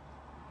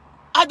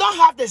 I don't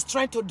have the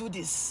strength to do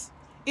this.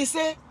 He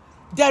said,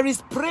 there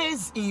is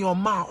praise in your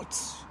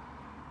mouth.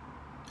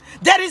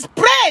 There is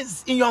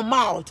praise in your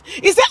mouth.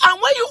 He said,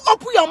 and when you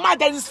open your mouth,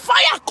 there is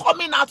fire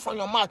coming out from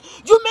your mouth.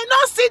 You may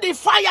not see the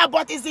fire,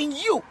 but it's in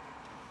you.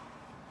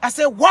 I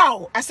said,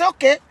 wow. I said,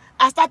 okay.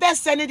 I started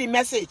sending the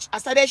message. I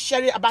started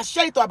sharing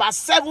it to about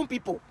 7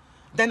 people.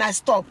 Then I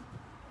stopped.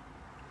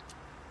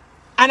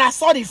 And I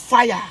saw the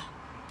fire.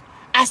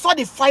 I saw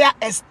the fire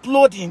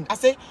exploding. I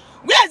said,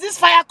 where is this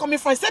fire coming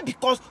from? He said,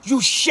 because you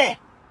share.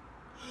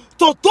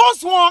 To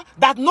those one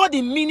that know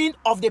the meaning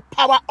of the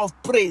power of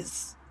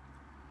praise.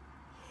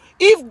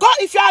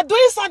 If you are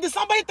doing something,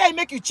 somebody tell you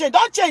make you change.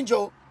 Don't change,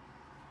 oh.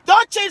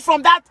 Don't change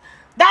from that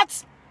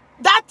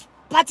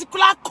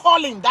particular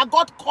calling that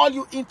God called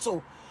you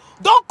into.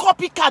 Don't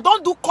copycat.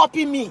 Don't do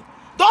copy me.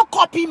 Don't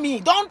copy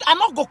me. I'm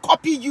not going to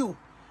copy you.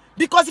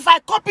 Because if I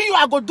copy you,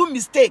 I go do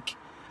mistake.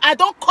 I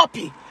don't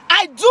copy.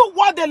 I do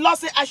what the Lord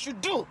said I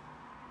should do.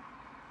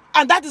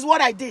 And that is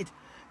what I did.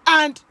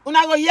 And when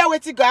I go hear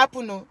what it go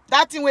happen, no,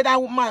 that thing with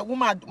that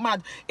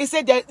woman, he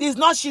said that he's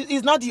not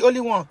the only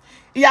one.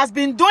 He has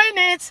been doing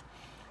it.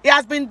 He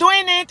has been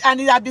doing it, and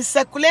he has been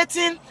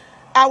circulating.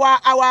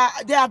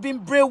 They have been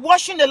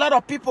brainwashing a lot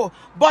of people.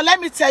 But let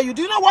me tell you,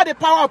 do you know what the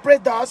power of prayer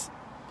does?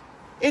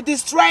 It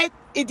destroyed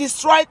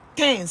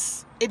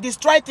things. It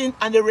destroyed things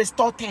and it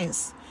restored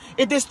things.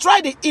 It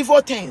destroyed the evil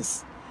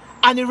things.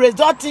 And it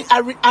restored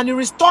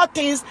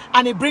things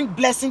and it brings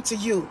blessing to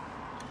you.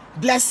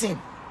 Blessing.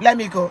 Let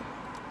me go.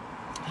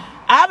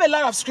 I have a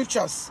lot of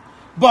scriptures.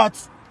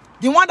 But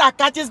the one that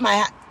catches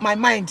my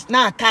mind,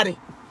 now I carry.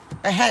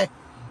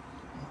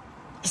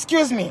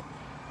 Excuse me.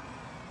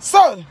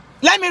 So,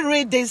 let me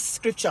read these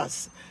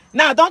scriptures.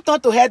 Now, don't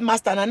turn to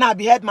headmaster. Now I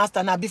be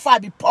headmaster. Now, before I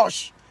be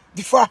posh.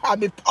 Before I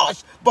be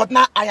posh. But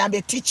now I am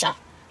a teacher.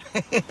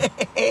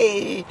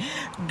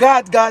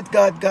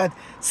 God.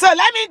 So,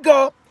 let me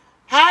go.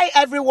 Hi,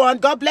 everyone.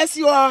 God bless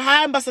you all.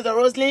 Hi, Ambassador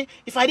Roslyn.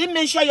 If I didn't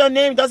mention your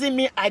name, it doesn't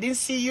mean I didn't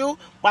see you.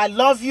 But I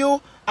love you.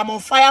 I'm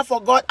on fire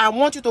for God. I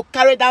want you to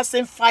carry that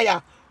same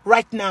fire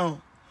right now.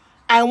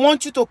 I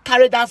want you to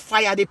carry that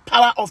fire, the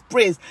power of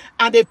praise.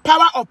 And the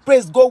power of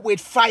praise go with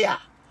fire.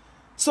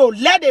 So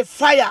let the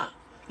fire,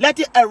 let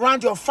it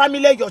around your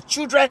family, your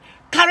children.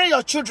 Carry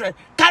your children,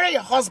 carry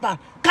your husband,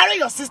 carry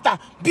your sister.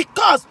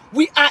 Because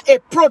we are a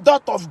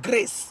product of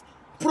grace.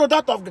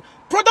 Product of grace.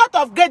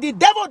 The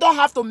devil don't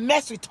have to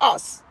mess with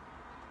us.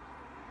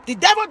 The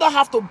devil don't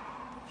have to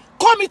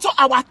come into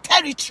our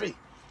territory.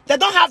 They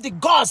don't have the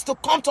guts to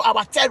come to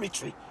our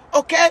territory.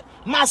 Okay?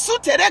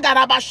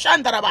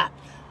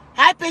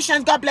 Hi,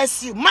 patience. God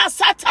bless you.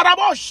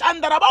 Masatarabo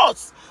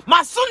Shandarabos.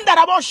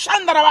 Masundarabo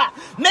Shandaraba.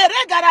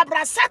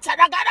 Meregarabra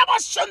Sataragarabo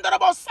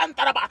Shandarabo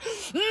Santaraba.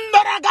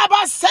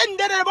 Maragaba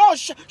Senderabo.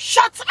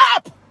 Shut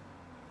up.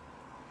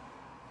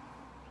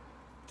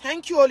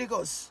 Thank you, Holy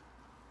Ghost.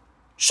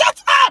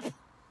 Shut up.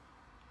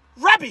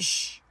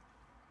 Rubbish.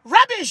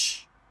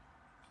 Rubbish.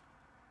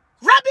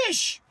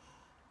 Rubbish.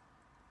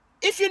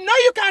 If you know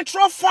you can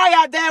throw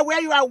fire there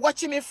where you are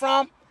watching me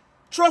from,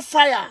 throw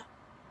fire.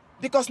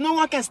 Because no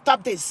one can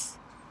stop this.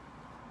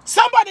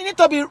 Somebody need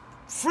to be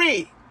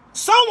free.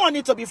 Someone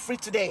need to be free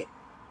today.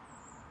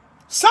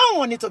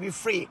 Someone need to be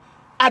free.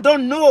 I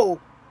don't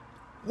know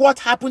what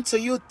happened to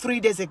you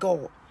 3 days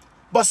ago.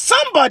 But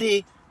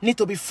somebody need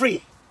to be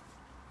free.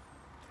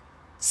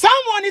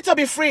 Someone need to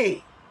be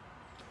free.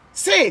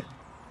 See.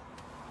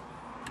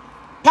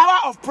 Power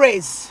of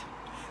praise.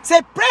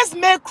 Say, praise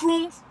make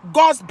room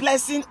God's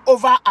blessing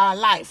over our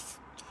life.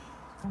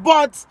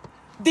 But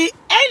the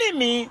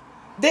enemy,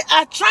 they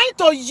are trying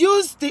to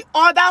use the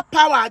other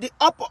power, the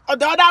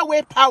other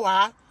way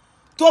power,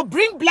 to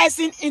bring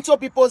blessing into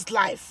people's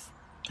life.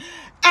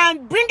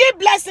 And bringing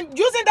blessing,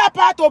 using that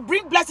power to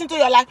bring blessing to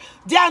your life,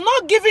 they are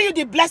not giving you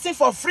the blessing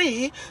for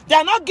free. They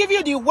are not giving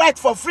you the wealth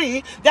for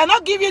free. They are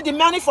not giving you the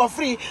money for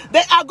free.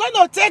 They are going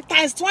to take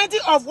times 20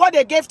 of what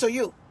they gave to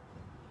you.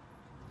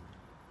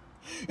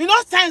 You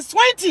know, times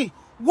 20,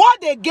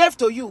 what they gave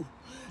to you.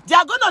 They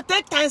are going to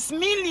take times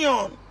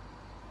million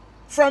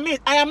from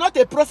it. I am not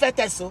a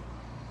prophetess, so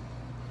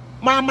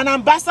I'm an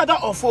ambassador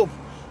of hope.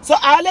 So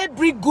I only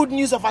bring good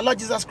news of our Lord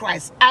Jesus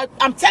Christ.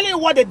 I'm telling you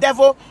what the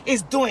devil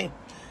is doing.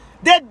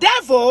 The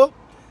devil,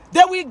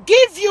 they will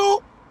give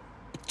you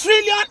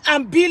trillion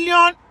and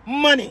billion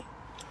money.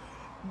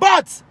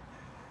 But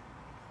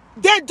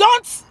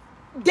it's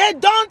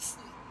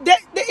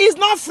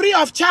not free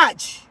of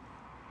charge.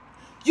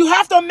 You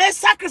have to make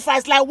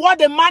sacrifice like what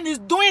the man is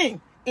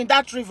doing in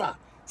that river.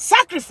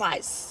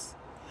 Sacrifice.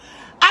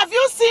 Have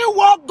you seen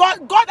what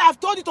God have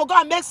told you to go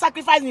and make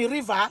sacrifice in the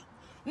river?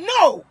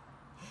 No.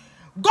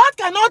 God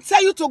cannot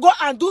tell you to go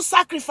and do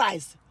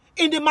sacrifice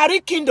in the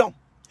marine kingdom.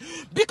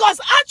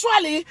 Because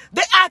actually,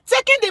 they are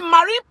taking the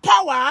marine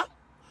power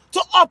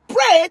to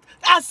operate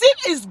as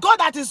if it's God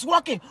that is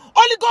working.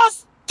 Holy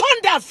Ghost,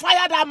 thunder,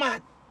 fire that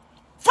man.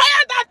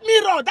 Fire that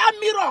mirror.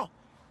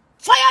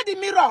 Fire the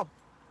mirror.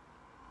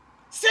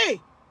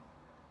 See,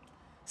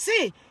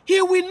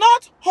 he will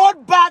not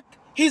hold back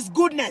his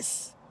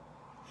goodness.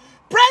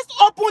 Press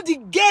open the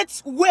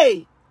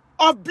gateway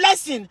of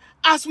blessing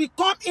as we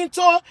come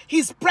into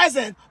his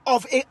presence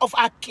of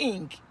our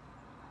King.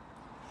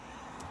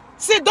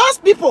 See, those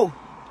people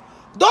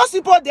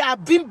they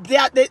have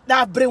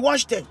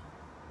brainwashed them.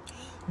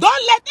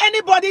 Don't let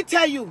anybody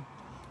tell you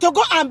to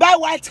go and buy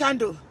white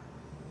candle.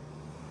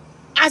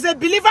 As a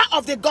believer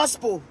of the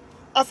gospel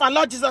of our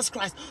Lord Jesus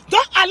Christ,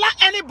 don't allow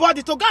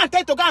anybody to go and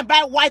tell you to go and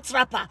buy white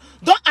wrapper.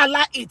 Don't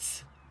allow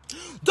it.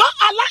 Don't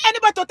allow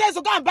anybody to tell you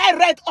to go and buy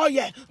red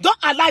oil. Don't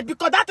allow it,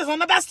 because that is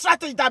another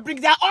strategy that brings.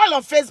 They are all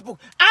on Facebook.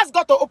 Ask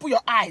God to open your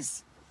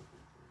eyes.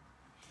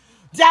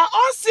 They are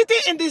all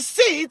sitting in the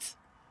seat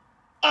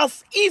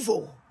of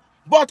evil,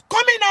 but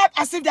coming out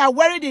as if they are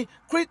wearing the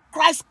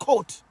Christ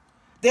coat.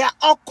 They are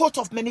all coats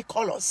of many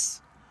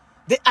colors.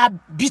 They are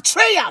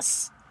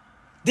betrayers.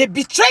 The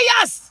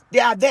betrayers, they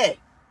are there.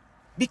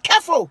 Be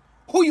careful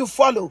who you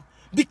follow.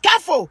 Be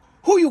careful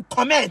who you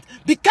comment.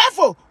 Be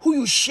careful who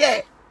you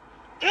share.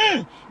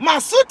 He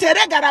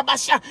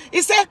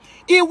said,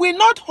 he will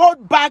not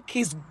hold back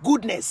his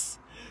goodness.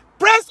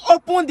 Press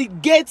open the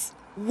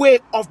gateway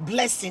of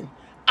blessing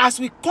as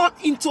we come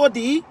into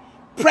the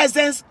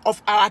presence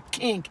of our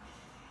King.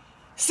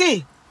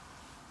 See,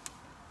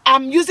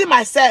 I'm using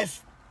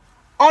myself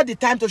all the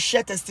time to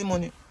share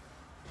testimony.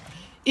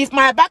 If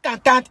my bank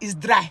account is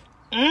dry,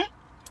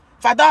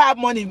 if I don't have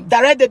money,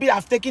 direct debit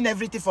have taken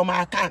everything from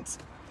my account,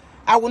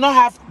 I will not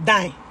have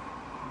dime.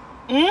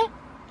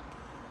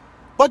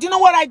 But you know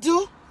what I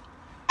do?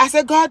 I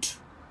say, God,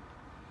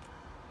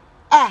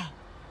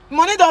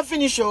 money don't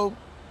finish, oh.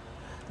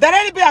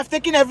 Direct debit have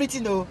taken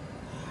everything, oh.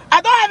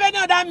 I don't have any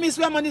other means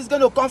where money is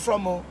going to come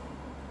from, oh.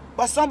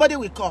 But somebody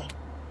will call.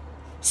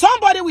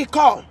 Somebody will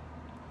call.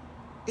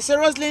 He said,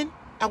 Roslyn,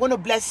 I'm going to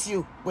bless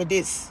you with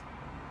this.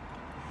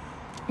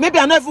 Maybe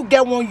I never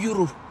get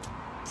 €1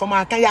 from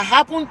my account. It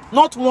happened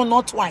not one,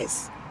 not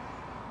twice.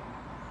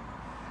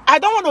 I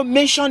don't want to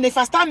mention, if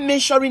I start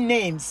mentioning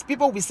names,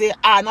 people will say,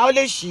 ah, not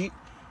only she.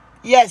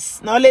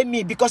 Yes, not only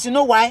me. Because you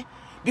know why?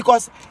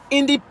 Because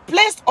in the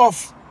place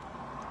of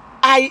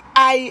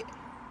I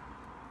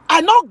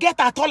not get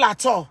at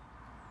all.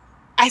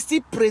 I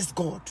still praise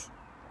God.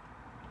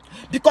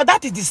 Because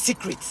that is the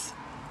secret.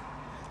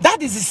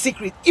 That is the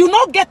secret. You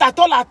not get at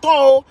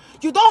all.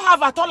 You don't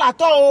have at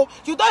all.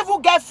 You don't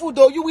even get food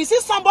though. You will see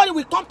somebody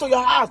will come to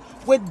your house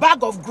with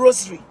bag of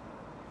grocery.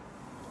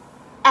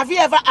 Have it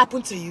ever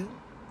happened to you?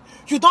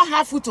 You don't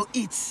have food to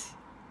eat.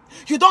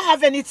 You don't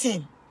have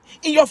anything.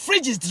 In your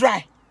fridge is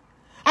dry.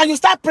 And you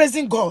start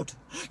praising God.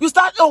 You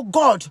start, oh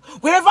God,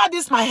 wherever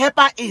this my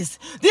helper is,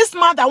 this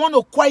man that want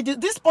to quiet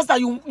this person that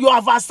you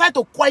have assigned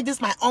to quiet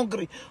this my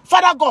hungry.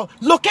 Father God,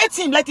 locate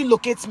him, let him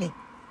locate me.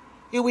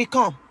 He will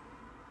come.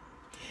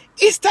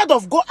 Instead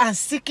of go and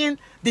seeking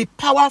the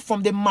power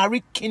from the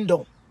married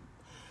kingdom.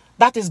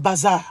 That is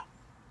bazaar.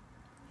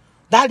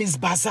 That is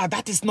bazaar.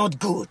 That is not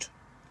good.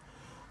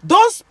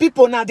 Those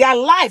people now, their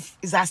life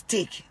is at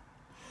stake.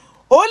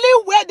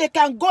 Only where they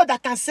can go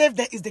that can save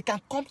them is they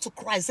can come to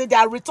Christ. So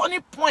their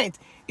returning point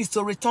is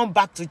to return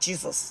back to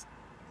Jesus.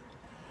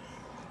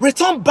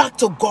 Return back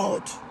to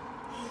God.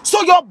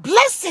 So your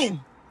blessing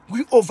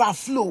will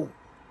overflow.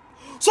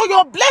 So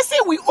your blessing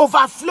will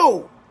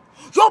overflow.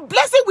 Your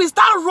blessing will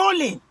start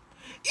rolling.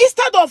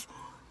 Instead of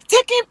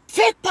taking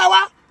fake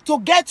power to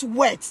get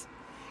wet,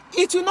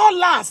 it will not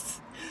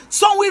last.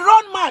 Some will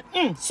run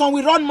mad. Some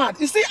will run mad.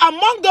 You see,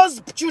 among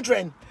those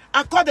children,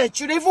 I call them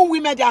children, even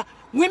women, there are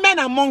women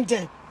among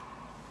them.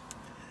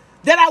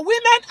 There are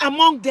women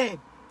among them.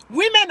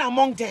 Women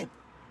among them.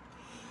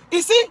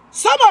 You see,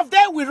 some of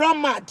them will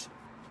run mad.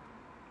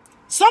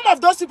 Some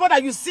of those people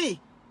that you see,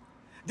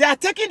 they are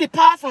taking the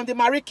power from the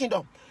married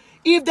kingdom.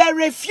 If they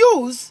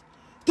refuse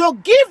to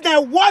give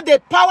them what the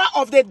power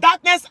of the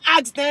darkness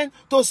asks them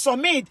to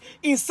submit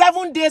in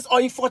 7 days or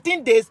in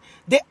 14 days,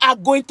 they are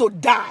going to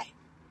die.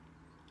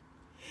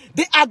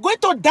 They are going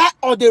to die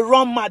or they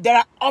run mad. There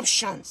are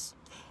options.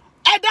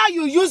 Either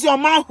you use your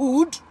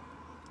manhood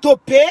to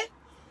pay.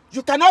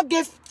 You cannot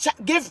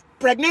give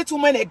pregnant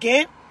women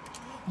again.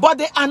 But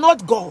they are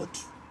not God.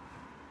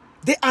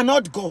 They are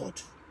not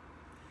God.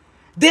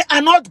 They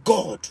are not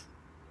God.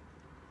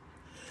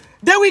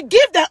 They will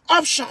give the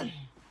option.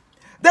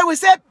 They will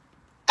say,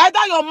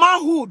 either your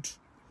manhood,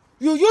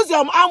 you use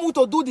your manhood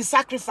to do the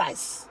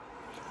sacrifice.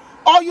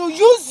 Or you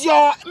use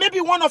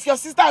maybe one of your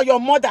sister or your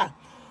mother.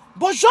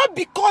 But just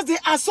because they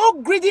are so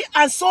greedy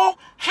and so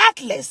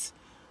heartless,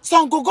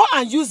 some go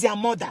and use their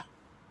mother.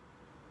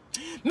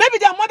 Maybe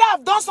their mother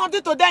have done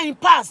something to them in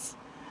past.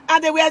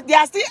 And they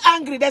are still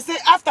angry. They say,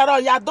 after all,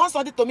 you have done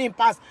something to me in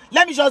past.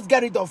 Let me just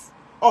get rid of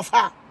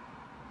her.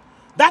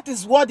 That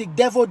is what the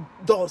devil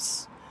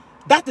does.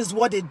 That is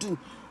what they do.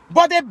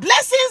 But the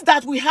blessings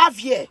that we have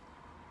here,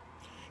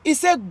 he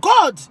said,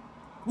 God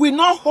will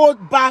not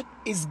hold back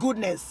his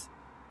goodness.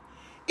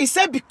 He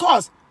said,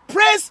 because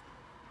praise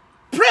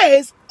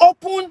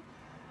open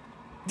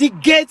the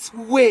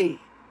gateway.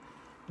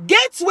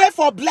 Gateway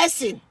for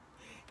blessing.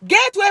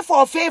 Gateway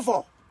for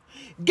favor.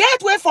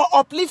 Gateway for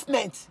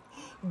upliftment.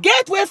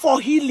 Gateway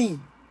for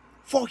healing.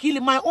 For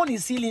healing. My own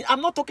is healing.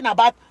 I'm not talking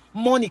about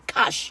money,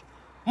 cash.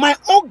 My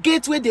own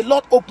gateway the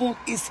Lord opened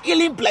is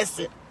healing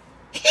blessing.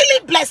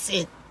 Healing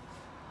blessing.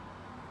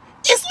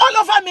 It's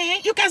all over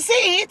me. You can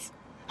see it.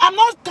 I'm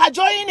not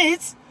cajoling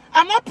it.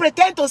 I'm not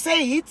pretend to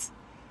say it.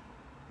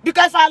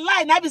 Because if I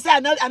lie, now I say I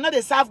know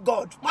they serve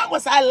God. Why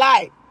must I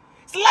lie?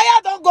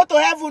 Liar don't go to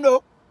heaven,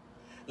 no.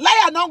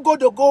 Liar don't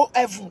go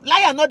heaven.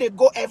 Liar not they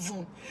go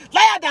heaven.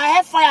 Liar that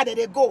have fire that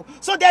they go.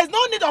 So there's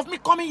no need of me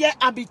coming here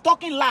and be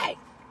talking lie.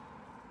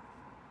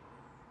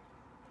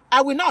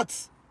 I will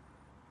not.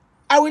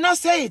 I will not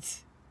say it.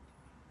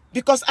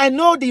 Because I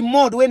know the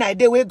mode when I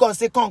did where God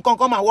say, come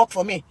and work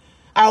for me.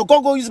 I'll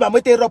go use my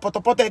material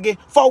pot again.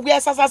 For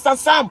where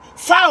Sam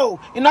foul.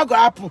 It's not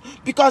gonna happen.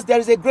 Because there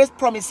is a great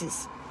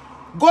promises.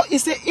 God, he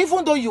said,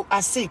 even though you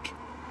are sick,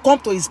 come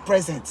to his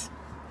presence.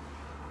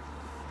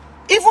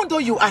 Even though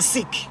you are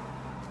sick,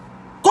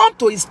 come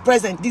to his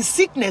presence. The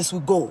sickness will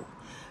go.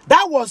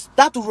 That was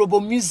that robo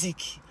music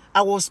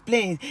I was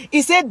playing.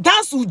 He said,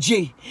 dance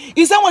uje.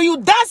 He said, when you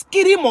dance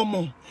kiri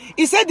momo,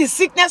 he said the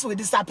sickness will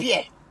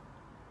disappear.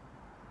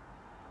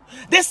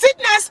 The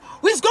sickness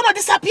is going to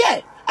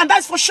disappear. And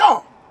that's for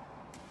sure.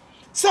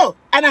 So,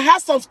 and I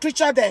have some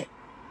scripture there.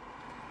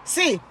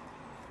 See,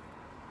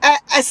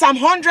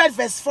 Psalm 100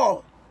 verse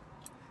 4.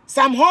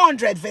 Psalm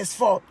 100 verse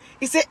 4.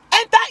 He said,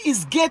 enter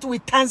his gate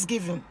with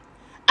thanksgiving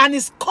and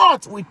his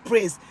court with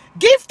praise.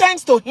 Give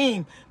thanks to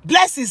him.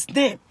 Bless his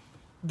name.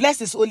 Bless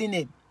his holy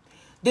name.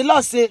 The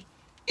Lord said,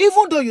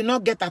 even though you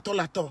not get at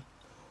all,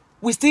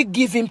 we still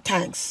give him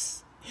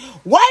thanks.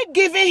 Why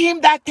giving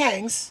him that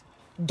thanks?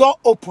 Door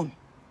open.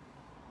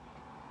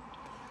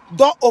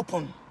 Door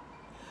open.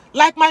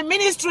 Like my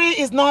ministry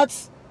is not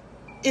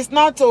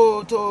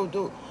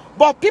to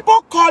But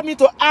people call me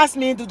to ask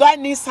me, do I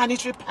need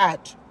sanitary pad?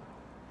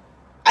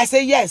 I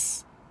say,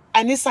 yes,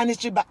 I need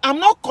sanitary pad. I'm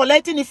not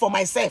collecting it for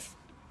myself.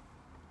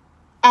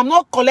 I'm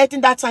not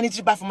collecting that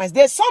sanitary pad for myself.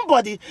 There's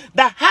somebody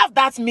that have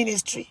that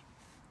ministry.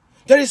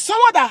 There is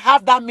someone that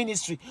have that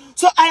ministry.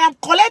 So I am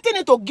collecting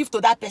it to give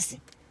to that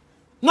person.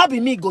 Not be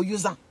me go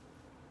use them.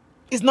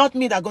 It's not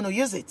me that going to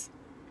use it.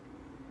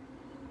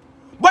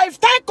 But if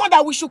thank God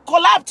that we should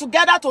collab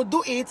together to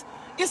do it,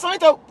 it's for me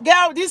to get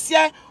out this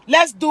year.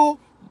 Let's do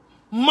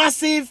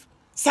massive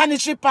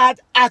sanitary pad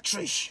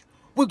outreach.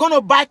 We're going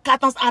to buy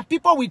cartons and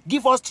people will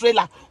give us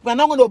trailer. We're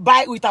not going to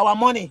buy it with our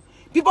money.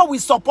 People will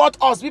support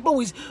us. People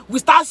will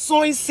start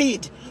sowing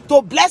seed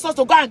to bless us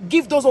to go and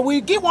give those.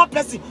 We give one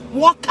person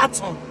one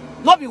carton,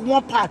 not be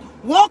one pad.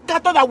 One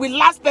carton that will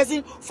last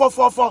person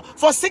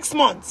for 6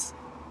 months.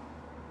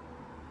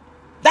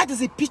 That is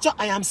the picture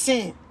I am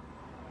seeing.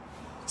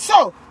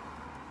 So,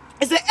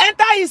 it's a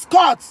enter his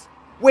courts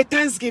with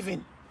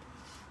thanksgiving.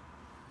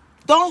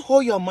 Don't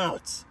hold your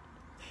mouth.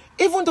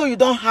 Even though you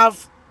don't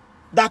have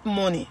that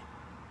money,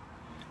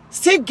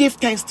 still give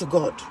thanks to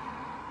God.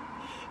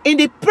 In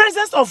the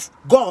presence of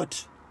God,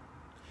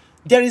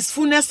 there is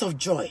fullness of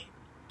joy.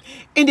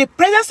 In the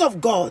presence of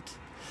God,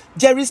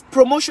 there is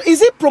promotion.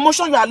 Is it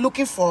promotion you are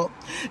looking for?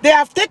 They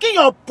have taken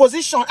your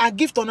position and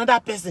give to another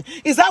person.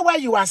 Is that why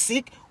you are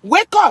sick?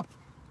 Wake up.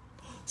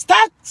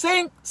 Start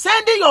sending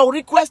your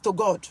request to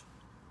God.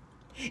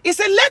 He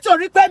said, let your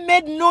request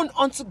made known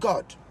unto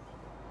God.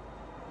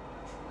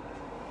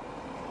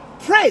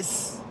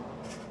 Praise,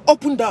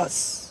 open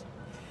doors.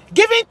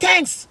 Giving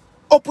thanks,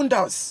 open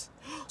doors.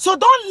 So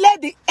don't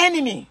let the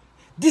enemy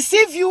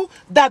deceive you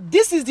that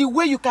this is the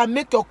way you can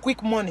make your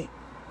quick money.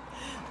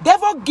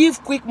 Devil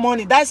give quick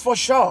money, that's for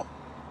sure.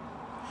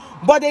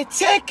 But they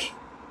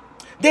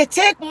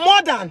take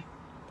more than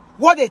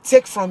what they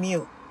take from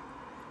you.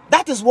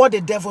 That is what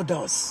the devil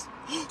does.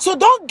 So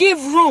don't give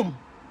room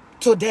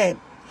to them.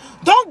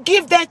 Don't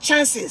give them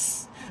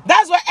chances.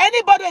 That's why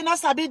anybody in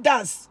Sabi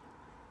dance,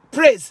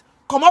 praise,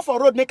 come off a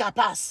road, make a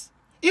pass.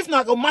 If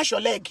not, go mash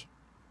your leg.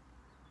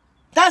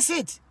 That's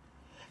it.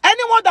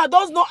 Anyone that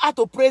doesn't know how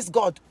to praise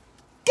God,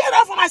 get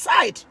out from my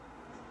side.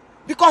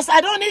 Because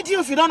I don't need you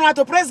if you don't know how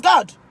to praise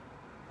God.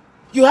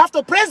 You have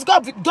to praise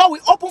God. The door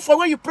will open for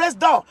when you praise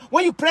God.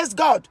 When you praise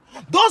God,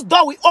 those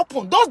doors will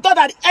open. Those doors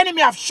that the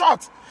enemy have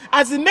shut,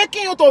 as in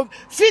making you to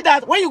feel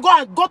that when you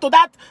go to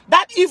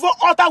that evil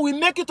altar will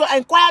make you to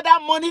inquire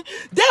that money,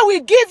 they will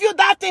give you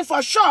that thing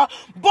for sure,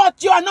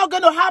 but you are not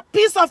going to have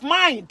peace of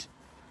mind.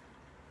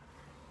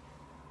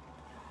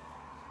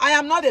 I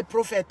am not a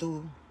prophet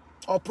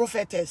or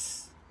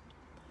prophetess.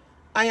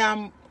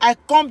 I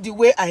come the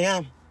way I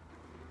am.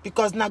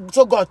 Because now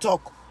so God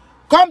talk.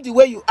 Come the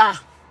way you are.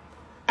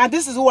 And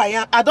this is who I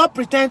am. I don't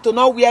pretend to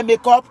not wear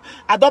makeup.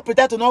 I don't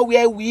pretend to not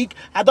wear wig.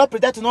 I don't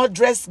pretend to not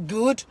dress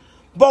good.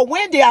 But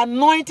when the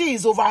anointing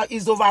is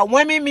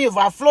overwhelming me,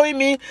 overflowing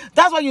me,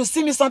 that's why you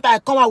see me sometimes I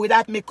come out with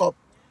that makeup.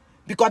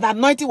 Because the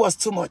anointing was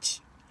too much.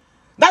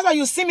 That's why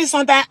you see me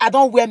sometimes I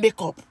don't wear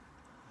makeup.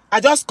 I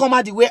just come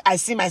out the way I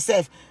see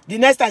myself. The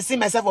next time I see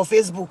myself on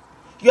Facebook.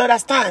 You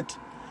understand?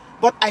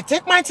 But I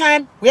take my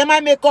time, wear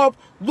my makeup,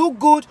 look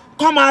good,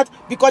 come out.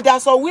 Because there are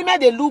some women,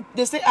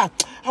 they say, I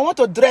want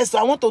to dress, so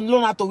I want to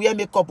learn how to wear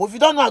makeup. But if you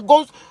don't know,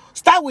 go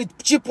start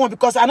with cheap one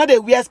because I know they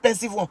wear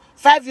expensive one.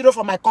 €5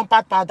 for my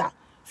compact powder.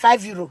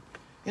 €5.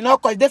 You know,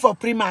 because they're for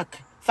Primark.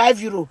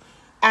 €5.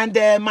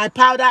 And my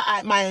powder,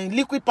 my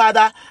liquid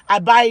powder, I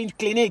buy in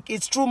clinic.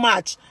 It's True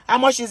Match. How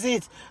much is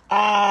it?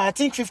 I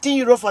think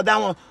 €15 for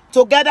that one.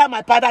 Together,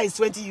 my powder is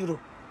 €20.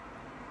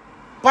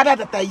 Powder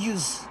that I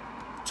use.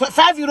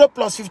 €5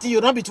 plus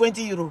 €15, not be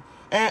 €20.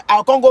 I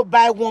can't go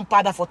buy one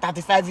powder for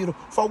 €35.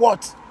 For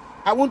what?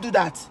 I won't do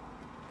that.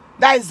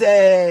 That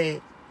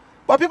is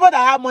but people that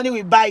have money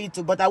will buy it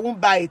too, but I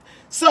won't buy it.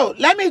 So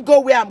let me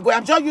go where I'm going.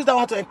 I'm just using that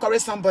one to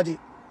encourage somebody.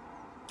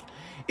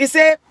 He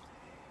said,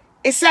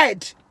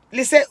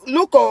 listen,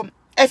 look on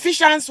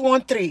Ephesians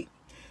 1:3.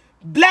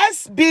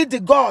 Blessed be the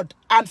God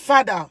and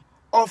Father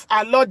of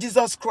our Lord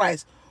Jesus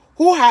Christ,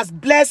 who has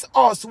blessed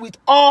us with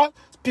all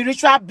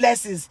spiritual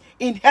blessings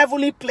in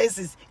heavenly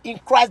places in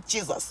Christ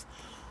Jesus.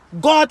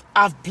 God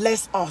has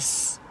blessed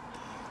us.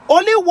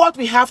 Only what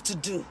we have to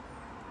do,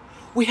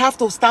 we have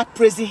to start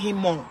praising him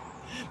more.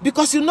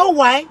 Because you know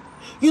why?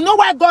 You know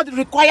why God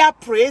requires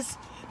praise?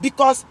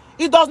 Because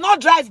he does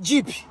not drive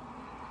Jeep.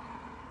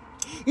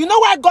 You know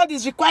why God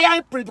is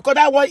requiring praise? Because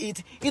that was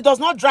it. He does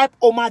not drive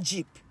Omar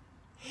Jeep.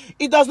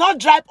 He does not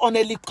drive on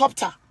a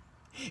helicopter.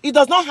 He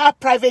does not have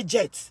private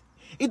jets.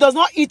 He does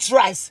not eat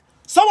rice.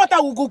 Someone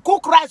that will go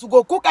cook rice, will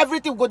go cook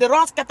everything, will go the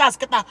run scatter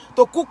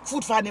to cook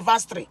food for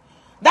anniversary.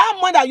 That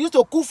money that used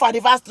to cook for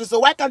anniversary, so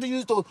why can't you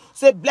use to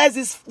say, bless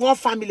this one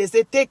family,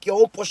 say, take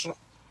your own portion.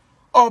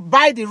 Or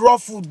buy the raw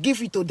food,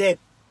 give it to them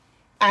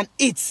and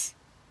eat.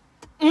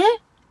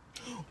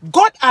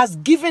 God has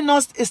given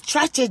us a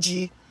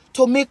strategy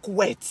to make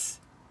wealth.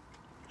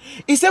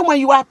 He said when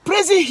you are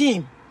praising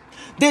him,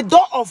 the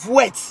door of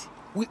wealth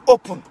will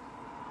open.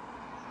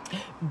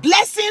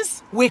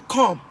 Blessings will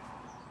come.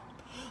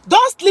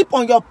 Don't sleep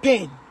on your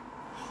pain.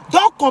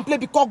 Don't complain,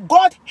 because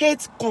God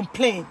hates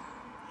complain.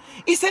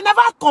 He said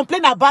never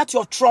complain about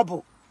your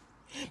trouble.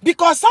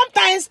 Because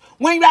sometimes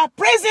when you are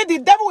praising, the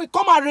devil will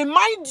come and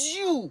remind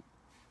you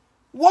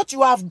what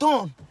you have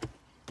done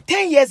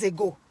 10 years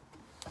ago.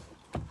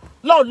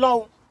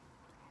 Lord.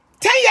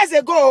 10 years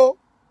ago,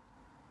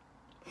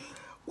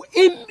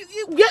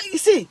 you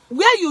see,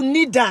 where you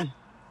kneel down,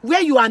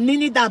 where you are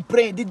kneeling down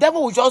praying, the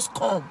devil will just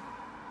come.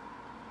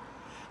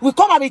 Will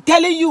come and be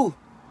telling you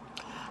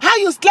how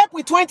you slept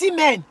with 20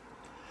 men,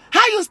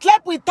 how you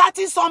slept with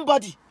 30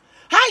 somebody,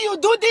 how you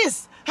do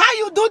this, how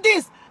you do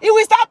this. He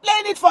will start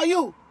playing it for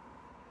you.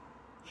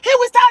 He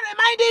will start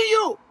reminding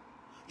you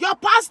your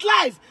past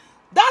life.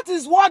 That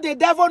is what the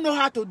devil knows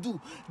how to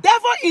do.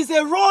 Devil is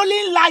a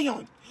rolling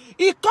lion.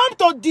 He comes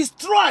to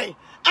destroy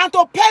and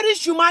to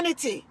perish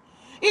humanity.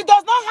 He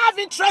does not have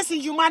interest in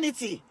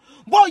humanity.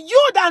 But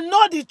you that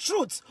know the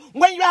truth,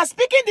 when you are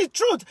speaking the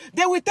truth,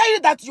 they will tell you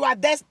that you are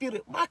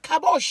desperate.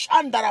 Makabo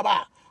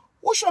Shandaraba.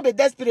 Who should be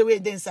desperate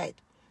way inside?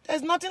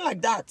 There's nothing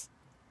like that.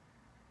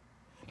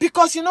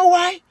 Because you know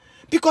why?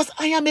 Because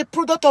I am a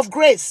product of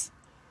grace.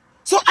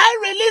 So I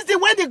release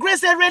it when the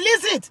grace says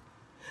release it.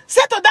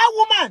 Say to that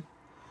woman,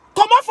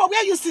 come out from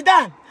where you sit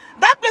down.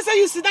 That place where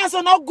you sit down is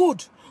not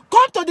good.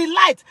 Come to the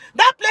light.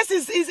 That place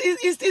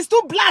is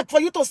too black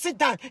for you to sit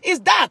down. It's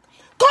dark.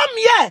 Come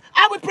here.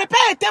 I will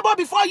prepare a table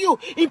before you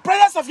in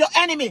presence of your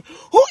enemy.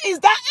 Who is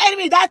that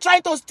enemy that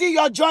trying to steal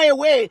your joy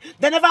away?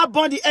 They never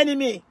born the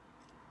enemy.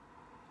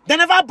 They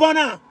never born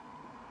her.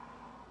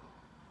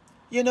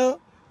 You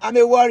know, I'm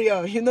a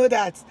warrior. You know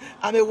that.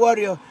 I'm a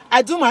warrior.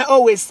 I do my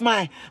always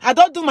smile. I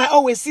don't do my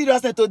always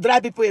seriousness to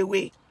drive people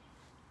away.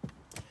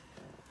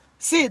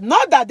 See,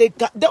 not that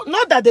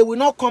they will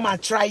not come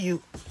and try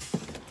you.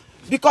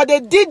 Because they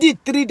did it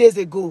 3 days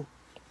ago.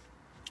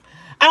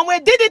 And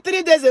when they did it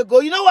 3 days ago,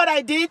 you know what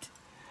I did?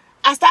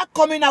 I start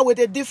coming out with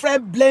a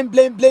different blame.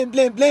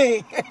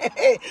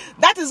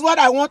 That is what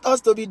I want us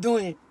to be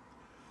doing.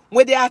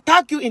 When they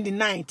attack you in the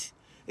night,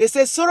 they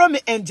say sorrow may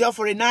endure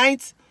for a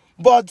night,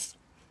 but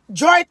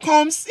joy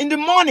comes in the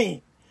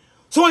morning.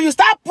 So when you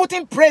start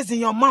putting praise in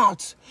your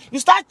mouth, you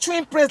start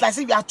chewing praise like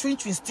if you are chewing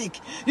stick.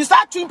 You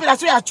start chewing praise like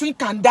if you are chewing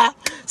kanda.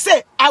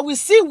 Say, I will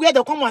see where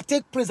they come and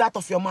take praise out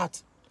of your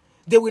mouth.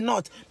 They will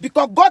not.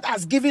 Because God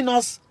has given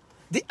us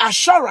the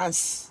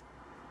assurance.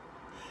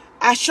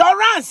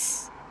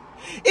 Assurance.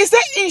 He said,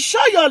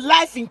 insure your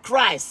life in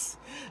Christ.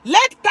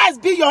 Let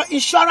Christ be your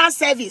insurance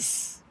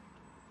service.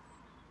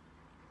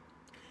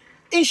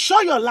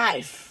 Insure your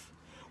life.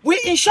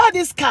 We insure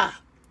this car.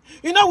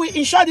 You know, we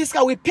insure this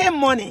car. We pay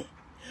money.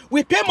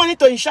 We pay money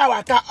to insure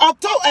our car.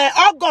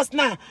 August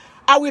now,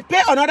 I will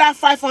pay another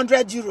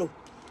 500 euro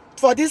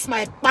for this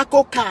my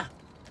Paco car.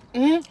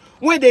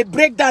 When they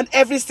break down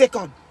every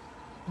second.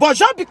 But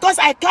just because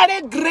I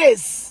carry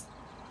grace,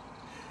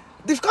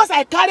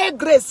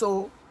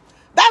 so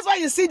that's why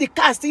you see the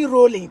car still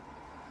rolling.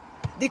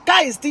 The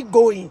car is still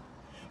going.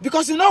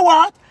 Because you know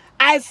what?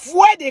 I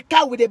fuel the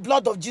car with the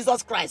blood of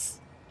Jesus Christ.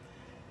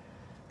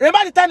 Remember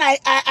the time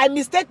I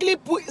mistakenly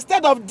put,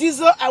 instead of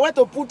diesel, I went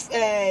to put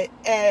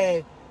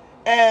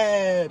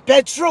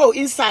petrol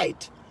inside.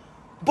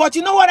 But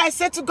you know what I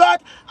said to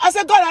God? I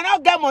said, God, I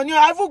don't get money.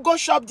 I will go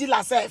shop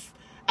dealer self.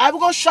 I will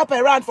go shop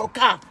around for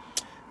car.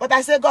 But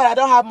I said, God, I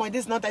don't have money.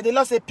 This is not that. The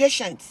Lord said,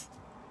 patience.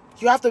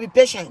 You have to be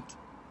patient.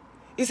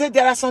 He said,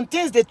 there are some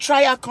things the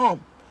trial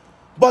come.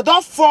 But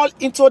don't fall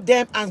into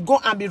them and go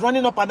and be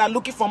running up and down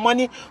looking for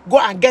money. Go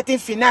and getting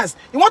finance.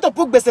 You want to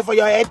put bese for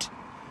your head?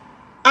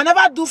 I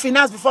never do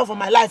finance before for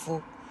my life.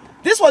 Oh.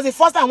 This was the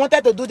first time I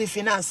wanted to do the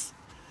finance.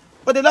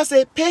 But the Lord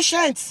said,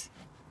 patient.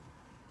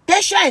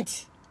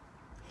 Patient.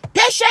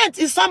 Patient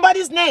is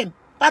somebody's name.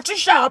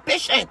 Patricia or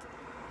patient.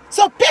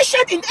 So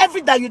patient in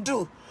everything that you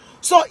do.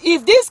 So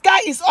if this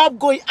guy is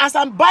upgoing, as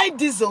I'm buying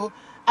diesel,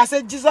 I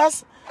said,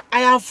 Jesus, I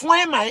am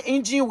fueling my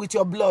engine with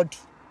your blood.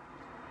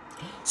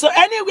 So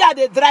anywhere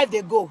they drive,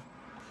 they go.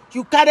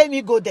 You carry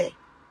me, go there.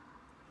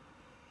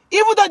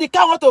 Even though the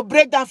car want to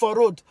break down for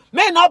road,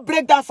 may not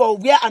break down for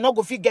where I not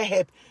go fit get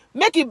help.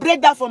 Make it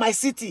break down for my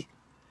city.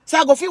 So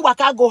I go fit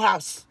waka go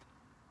house.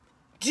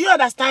 Do you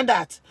understand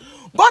that?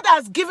 God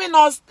has given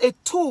us a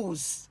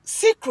tools,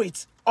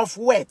 secret of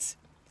wealth.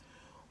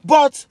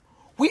 But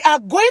we are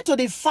going to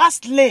the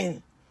fast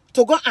lane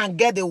to go and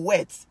get the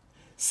wealth.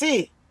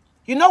 See,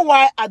 you know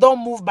why I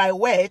don't move by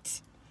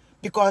wealth?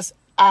 Because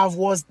I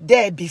was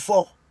there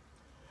before.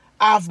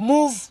 I've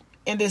moved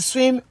in the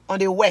swim on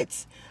the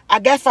wealth. I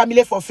get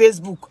family for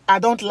Facebook. I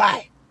don't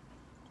lie.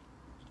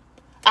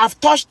 I've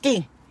touched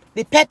thing.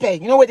 The pepper.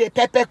 You know where the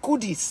pepper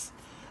goodies?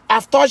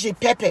 I've touched the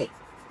pepper.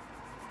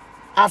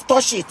 I've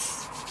touched it.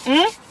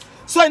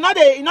 So you know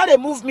they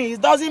move me.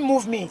 It doesn't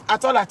move me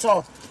at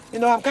all. You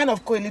know, I'm kind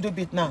of cool a little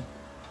bit now.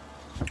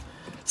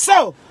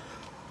 So,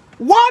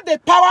 what the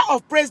power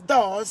of praise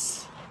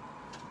does,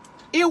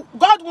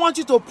 God wants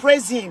you to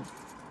praise him.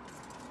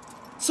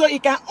 So he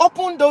can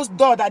open those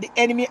doors that the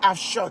enemy have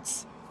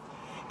shut.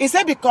 He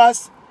said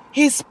because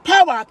his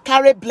power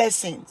carries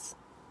blessings.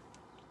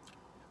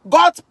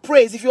 God's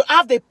praise, if you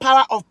have the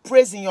power of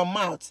praise in your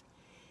mouth,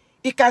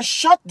 It can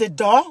shut the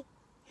door.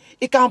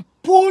 It can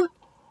pull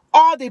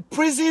all the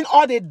prison,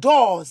 all the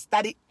doors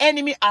that the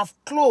enemy have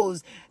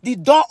closed. The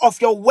door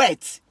of your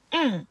wealth.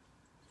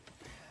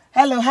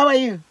 Hello, how are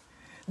you?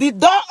 The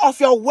door of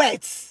your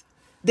wealth.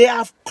 They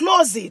have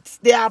closed it.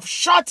 They have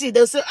shut it.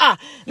 They'll say,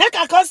 let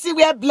I come see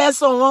where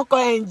blessed one won't come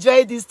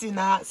enjoy this thing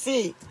now.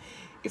 See,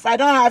 if I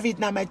don't have it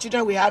now, my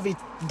children will have it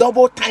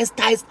double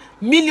times,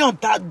 million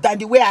than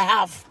the way I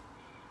have.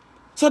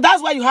 So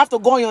that's why you have to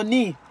go on your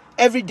knee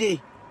every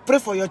day. Pray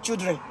for your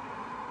children.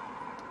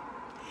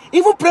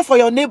 Even pray for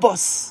your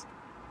neighbors.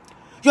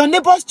 Your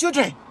neighbors'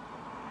 children.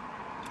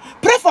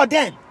 Pray for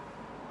them.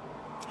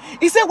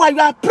 He said, while you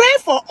are praying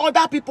for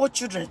other people's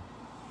children,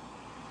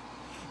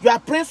 you are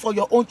praying for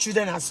your own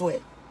children as well.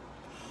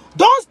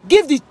 Don't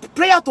give the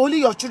prayer to only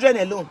your children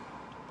alone.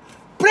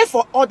 Pray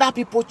for other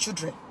people's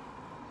children.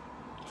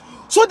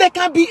 So they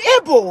can be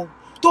able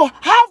to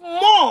have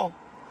more,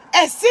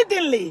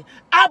 exceedingly,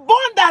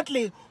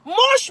 abundantly,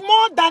 much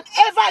more than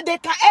ever they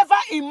can ever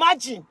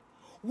imagine.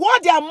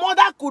 What their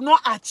mother could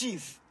not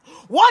achieve.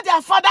 What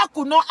their father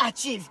could not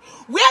achieve.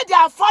 Where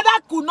their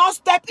father could not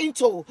step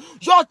into.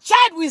 Your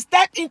child will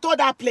step into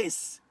that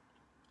place.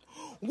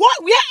 Where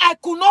I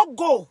could not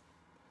go.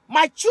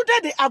 My children,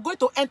 they are going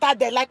to enter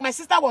there. Like my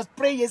sister was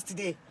praying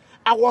yesterday.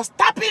 I was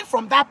tapping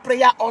from that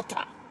prayer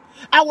altar.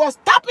 I was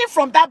tapping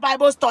from that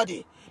Bible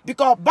study.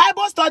 Because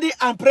Bible study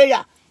and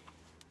prayer.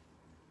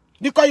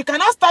 Because you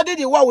cannot study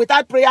the word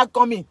without prayer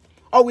coming.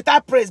 Or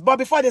without praise. But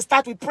before they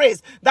start with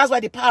praise, that's why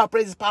the power of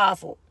praise is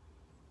powerful.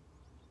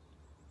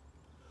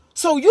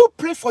 So you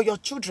pray for your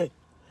children.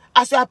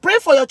 As you are praying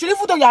for your children,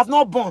 even though you have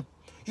not born,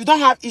 you don't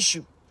have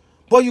issue.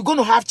 But you're going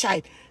to have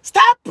child.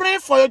 Start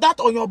praying for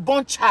that on your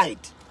born child.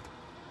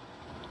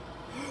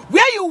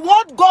 Where you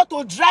want God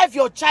to drive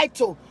your child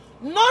to.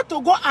 Not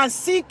to go and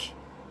seek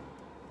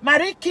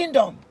married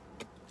kingdom.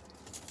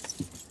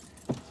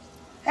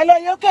 Hello,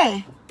 you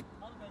okay?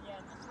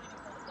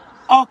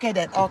 Okay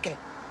then, okay.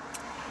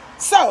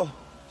 So,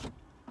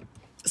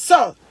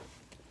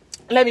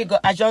 let me go.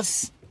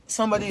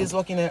 Somebody is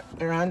walking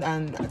around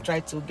and I try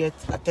to get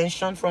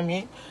attention from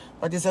me,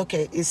 but it's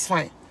okay, it's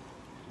fine.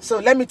 So,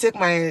 let me take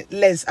my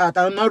lens out.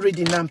 I'm not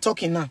reading now, I'm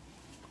talking now.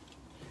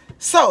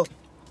 So,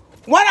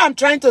 what I'm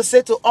trying to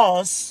say to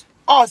us,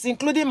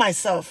 including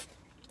myself,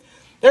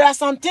 there are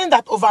some things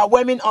that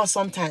overwhelming us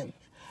sometimes.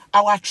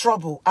 Our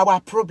trouble,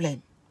 our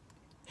problem.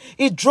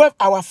 It drove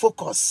our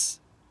focus.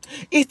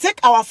 It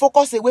takes our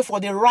focus away from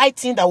the right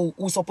thing that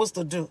we're supposed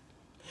to do.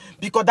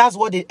 Because that's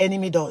what the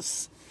enemy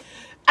does.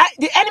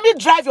 The enemy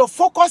drive your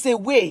focus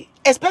away.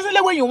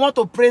 Especially when you want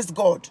to praise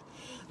God.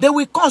 They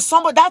will call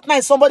somebody. That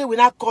night somebody will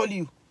not call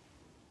you.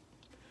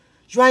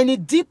 You are in a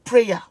deep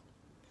prayer.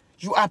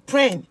 You are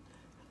praying.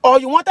 Or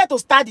you wanted to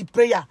start the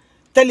prayer.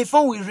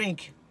 Telephone will ring.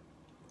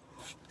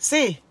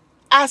 See,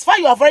 as far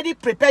you have already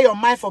prepared your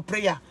mind for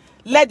prayer,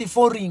 let the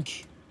phone ring.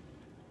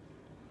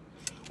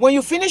 When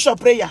you finish your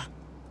prayer,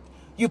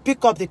 you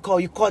pick up the call,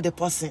 you call the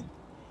person.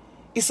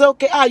 It's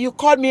okay. You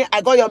called me,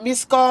 I got your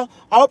missed call.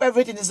 I hope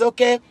everything is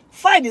okay.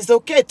 Fine, it's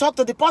okay. Talk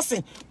to the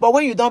person. But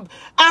when you don't,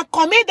 and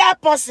commit that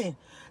person.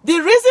 The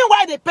reason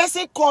why the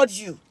person called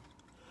you,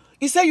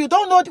 you say you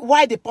don't know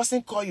why the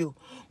person called you.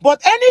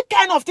 But any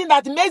kind of thing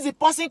that makes the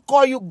person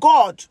call you,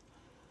 God,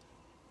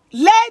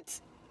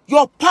 let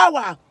your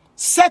power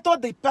settle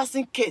the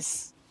person's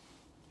case.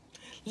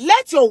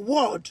 Let your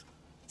word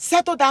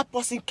settle that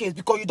person's case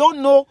because you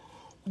don't know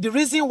the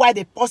reason why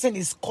the person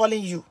is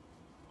calling you.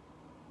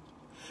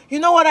 You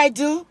know what I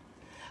do?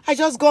 I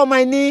just go on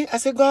my knee. I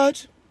say, God,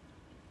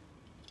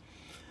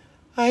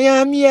 I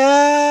am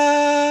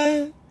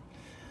here,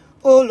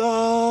 oh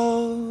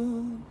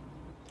Lord,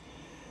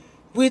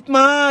 with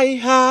my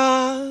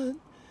heart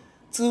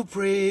to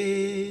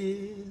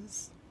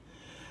praise.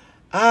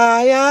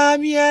 I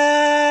am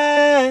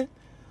here,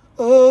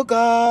 oh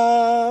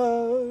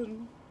God.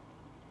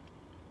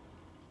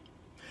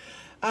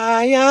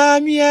 I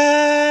am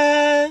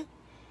here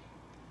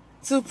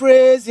to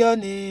praise your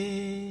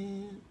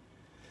name.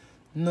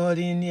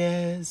 Nothing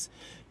else,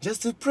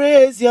 just to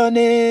praise your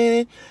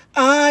name.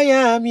 I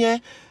am here.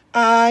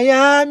 I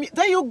am.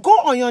 Then you go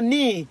on your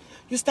knee.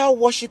 You start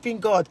worshiping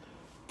God.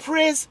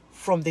 Praise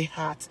from the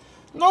heart.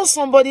 Not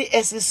somebody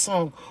else's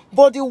song,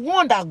 but the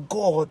one that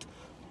God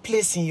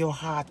placed in your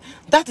heart.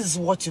 That is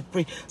what you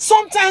pray.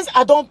 Sometimes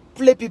I don't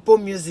play people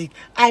music.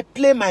 I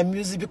play my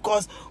music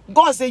because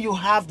God said you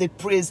have the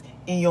praise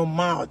in your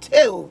mouth.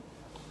 Hey.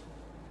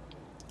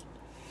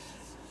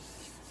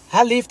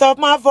 I lift up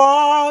my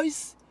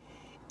voice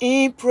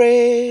in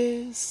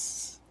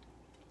praise.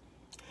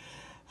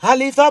 I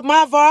lift up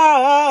my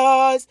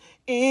voice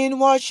in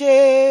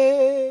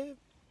worship.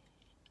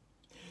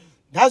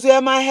 That's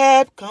where my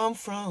help comes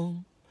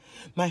from.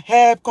 My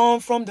help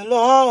comes from the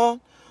Lord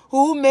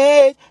who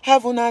made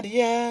heaven and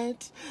the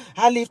earth.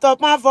 I lift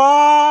up my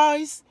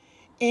voice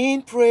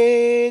in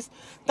praise.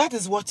 That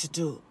is what you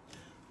do.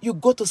 You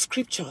go to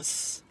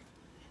scriptures.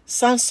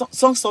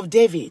 Songs of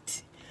David.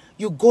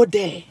 You go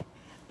there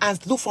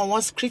and look for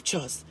one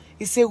scriptures.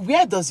 He said,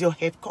 where does your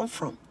help come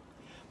from?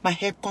 my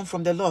help comes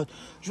from the Lord.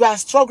 You are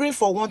struggling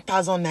for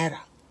 1,000 naira.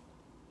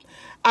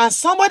 And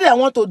somebody that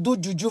want to do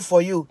juju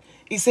for you,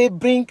 he say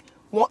bring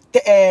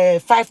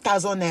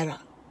 5,000 naira.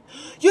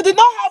 You did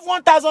not have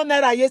 1,000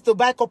 naira yes to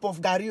buy a cup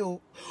of gari,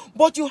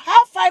 but you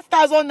have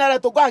 5,000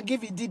 naira to go and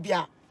give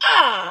Idibia.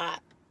 Ah,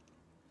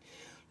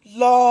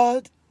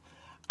 Lord,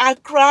 I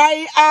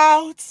cry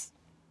out.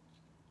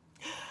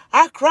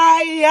 I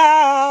cry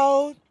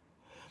out.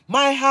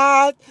 My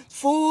heart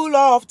full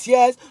of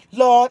tears.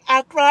 Lord,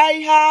 I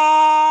cry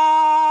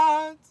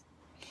out.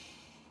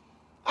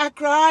 I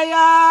cry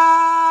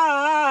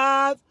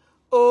out.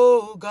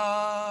 Oh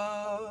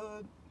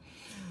God.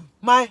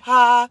 My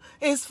heart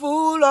is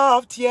full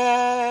of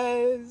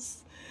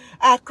tears.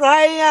 I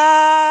cry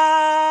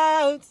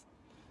out.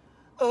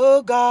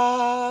 Oh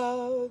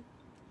God.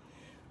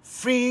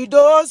 Free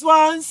those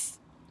ones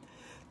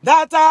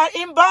that are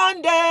in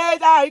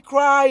bondage. I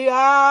cry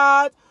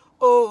out.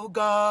 Oh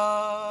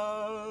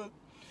God.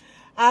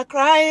 I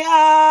cry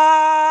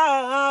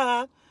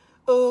out.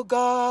 Oh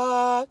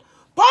God.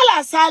 Paul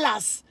and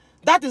Silas,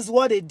 that is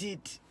what they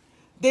did.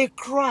 They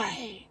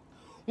cried.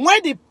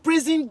 When the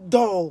prison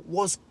door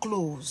was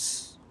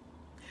closed,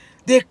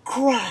 they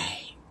cry.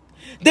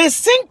 They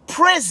sing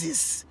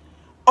praises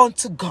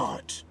unto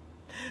God.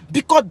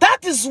 Because that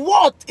is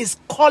what is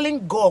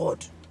calling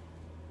God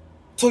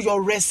to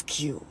your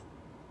rescue.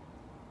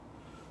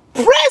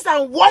 Praise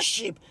and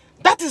worship,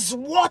 that is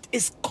what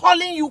is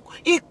calling you,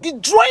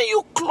 it drawing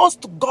you close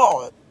to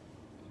God.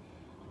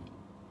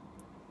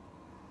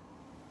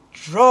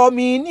 Draw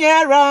me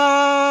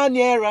nearer,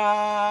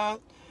 nearer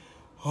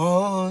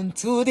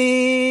unto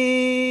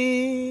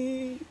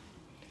thee.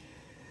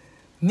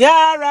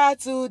 Nearer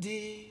to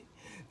thee,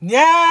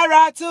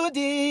 nearer to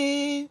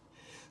thee.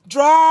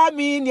 Draw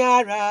me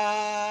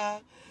nearer,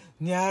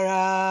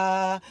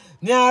 nearer,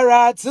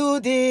 nearer to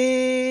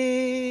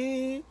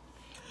thee.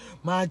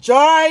 My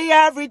joy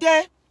every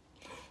day.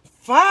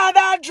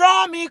 Father,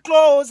 draw me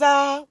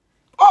closer.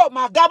 Oh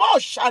my God, oh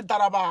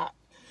Shantaraba.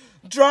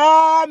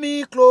 Draw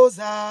me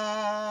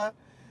closer,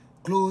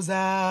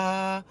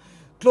 closer,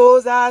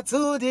 closer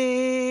to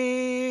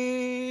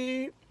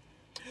thee.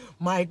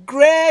 My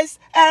grace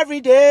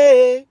every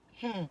day.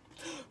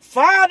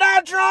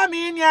 Father, draw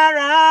me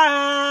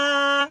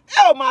nearer.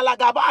 Oh,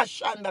 Malagaba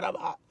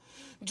Shandaraba.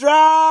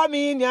 Draw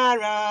me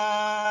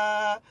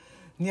nearer,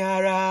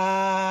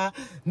 nearer,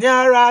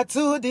 nearer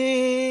to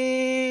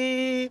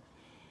thee.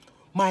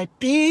 My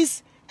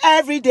peace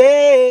every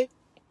day.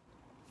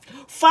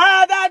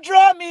 Father,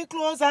 draw me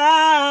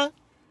closer.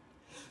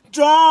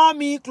 Draw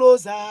me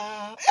closer.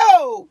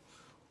 Oh,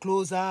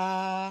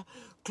 closer,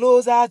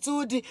 closer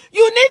to thee.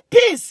 You need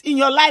peace in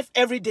your life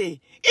every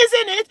day.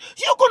 Isn't it?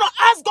 You're going to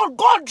ask God,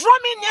 God, draw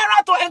me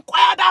nearer to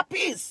acquire that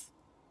peace.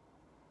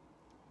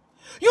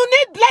 You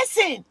need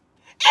blessing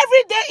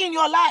every day in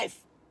your life.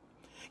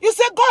 You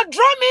say, God,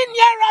 draw me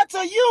nearer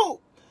to you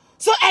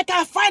so I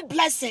can find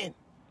blessing.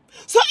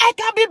 So I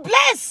can be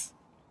blessed.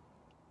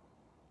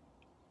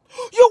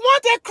 You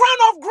want a crown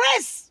of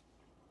grace.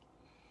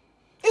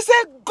 You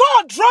say,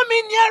 God, draw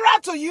me nearer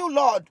to you,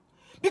 Lord.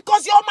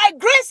 Because you're my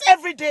grace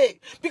every day.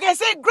 Because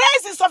you say,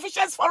 grace is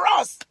sufficient for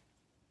us.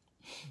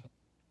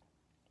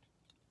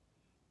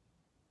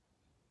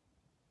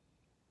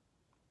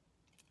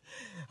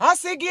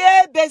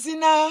 Asigie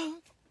bezina.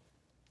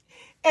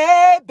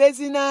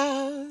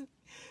 Bezina.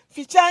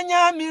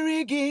 Fichanya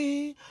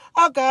mirigi.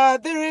 Aga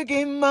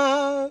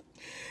dirigima.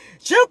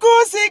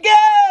 Chukusige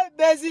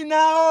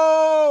bezina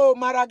o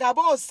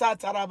maragabo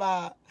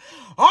sataraba.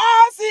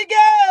 Osige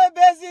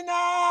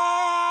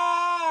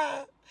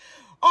bezina.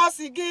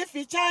 Osigi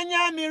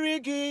fichanya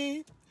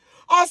mirigi.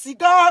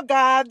 Osigo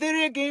ga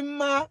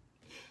dirigima.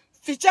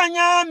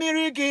 Fichanya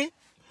mirigi.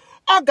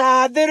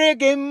 Oga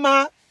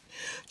dirigima.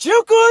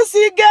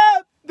 Chukusige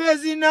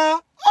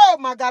bezina. Oh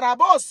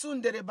magarabo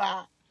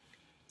sundereba.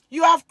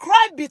 You have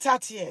cried bitter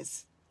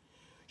tears.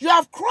 You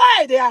have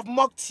cried, they have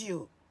mocked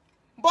you.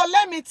 But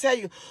let me tell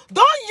you,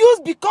 don't use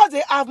because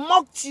they have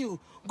mocked you,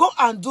 go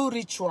and do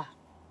ritual.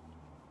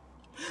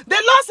 The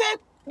Lord said,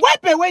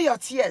 wipe away your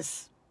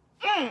tears.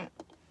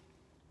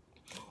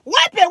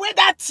 Wipe away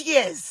that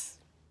tears.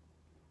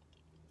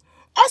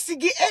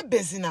 Osigi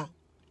ebezina.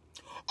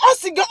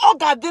 Osigi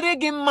oga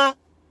diregima.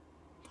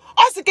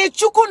 Osigi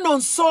chuku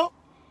nonso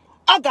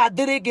oga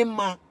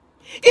diregima.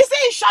 He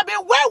said, it shall be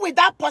well with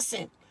that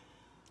person.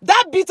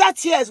 That bitter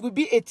tears will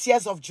be a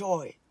tears of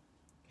joy.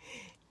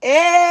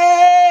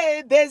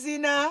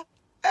 Bezina.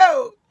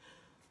 Oh.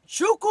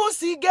 Chuku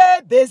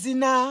sige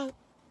bezina.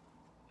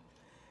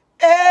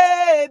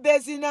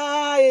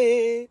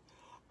 Bezina.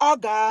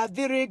 Oga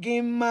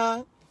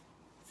dirigima.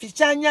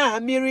 Fichanya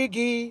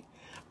mirigi.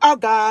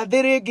 Oga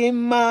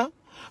dirigima.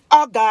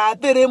 Oga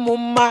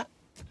dirimuma.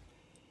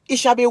 It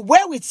shall be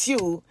well with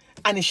you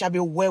and it shall be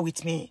well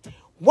with me.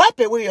 Wipe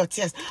away your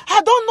tears.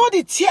 I don't know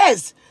the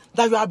tears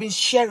that you have been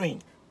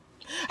sharing.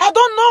 I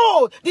don't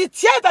know the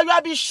tears that you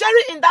have been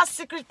sharing in that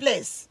secret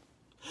place.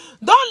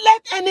 Don't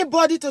let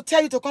anybody to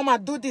tell you to come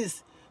and do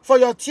this for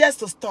your tears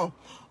to stop.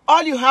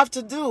 All you have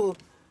to do,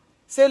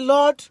 say,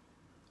 Lord,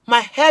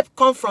 My help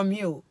comes from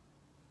you,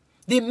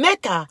 the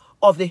maker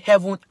of the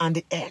heaven and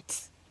the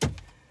earth.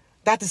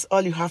 That is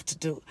all you have to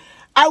do.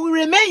 I will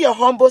remain your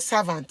humble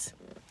servant,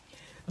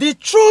 the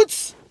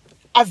truth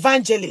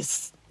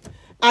evangelist,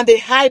 and the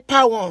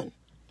hyper one,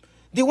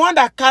 the one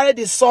that carried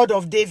the sword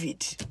of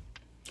David.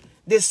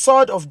 The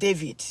sword of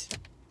David.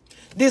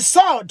 The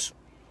sword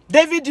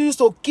David used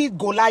to kill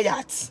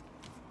Goliath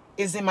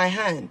is in my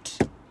hand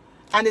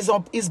and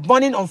is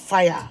burning on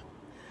fire.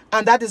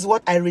 And that is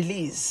what I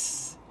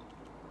release.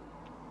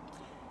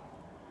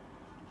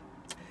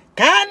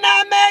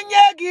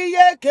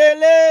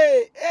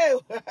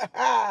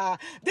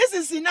 This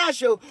is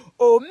Sinasho.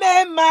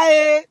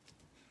 Omemae,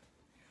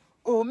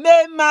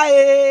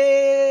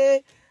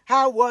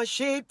 I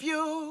worship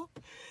you.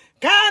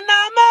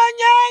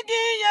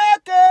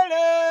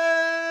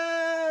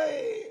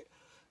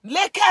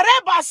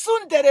 Lekereba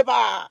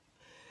sundereba.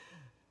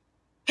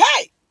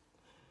 Hey,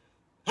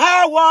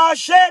 I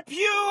worship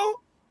you.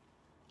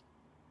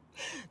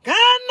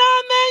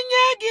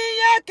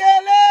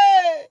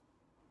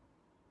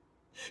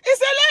 He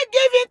said, let's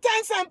give him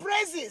thanks and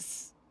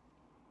praises.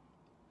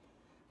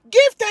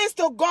 Give thanks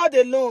to God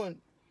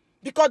alone,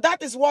 because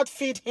that is what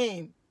feed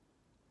him.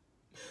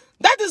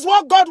 That is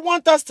what God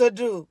wants us to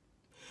do.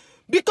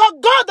 Because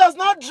God does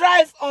not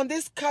drive on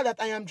this car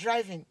that I am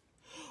driving.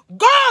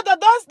 God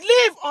does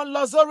live on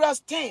luxurious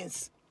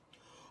things.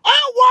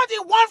 All what he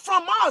wants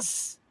from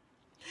us,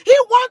 he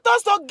wants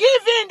us to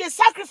give in the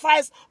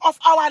sacrifice of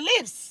our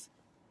lips.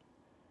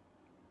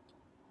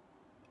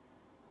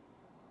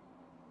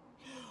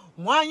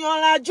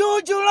 Wanyola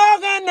juju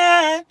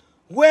logene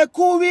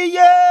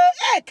wekuwiye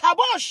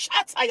kabo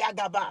shata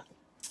yagaba.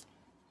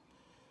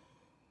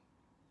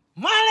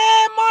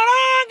 Male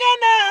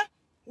morogene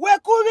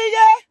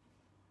wekuwiye.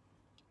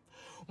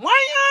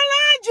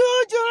 Wanyola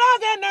juju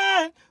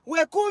logene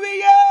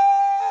wekuwiye.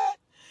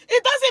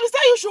 It doesn't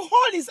say you should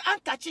hold his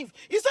handkerchief.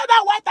 You saw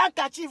that white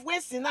handkerchief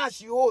when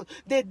sinners you hold.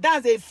 They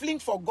dance, they fling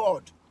for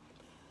God.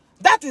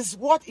 That is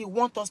what he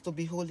wants us to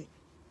be holding.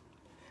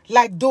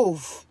 Like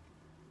dove.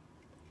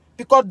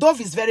 Because dove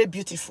is very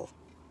beautiful.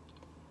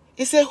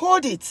 He said,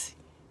 hold it.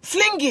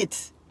 Fling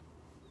it.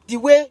 The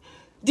way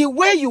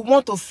you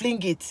want to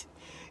fling it.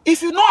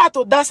 If you know how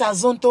to dance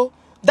azonto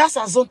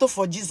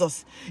for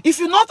Jesus. If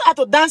you know how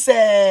to dance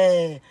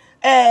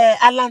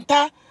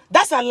alanta,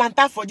 that's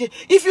alanta for Jesus.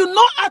 If you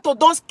know how to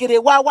dance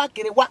kerewa,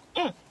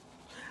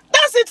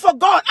 dance it for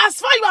God. As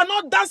far you are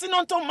not dancing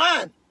unto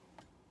man.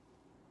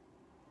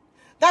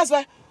 That's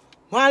why.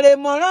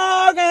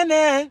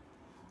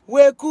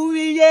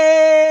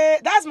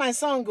 That's my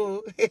song.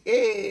 Go.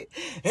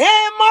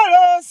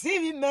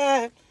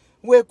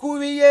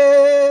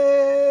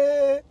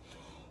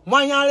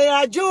 Manyale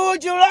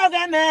ajuju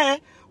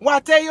logene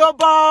wate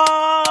yoba.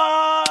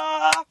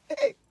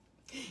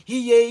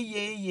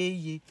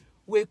 Ye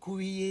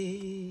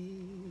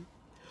wekuye.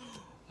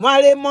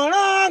 Male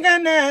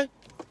morogene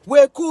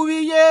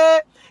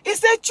wekuye. It's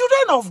the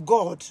children of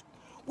God.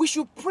 We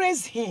should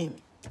praise him.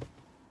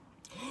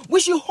 We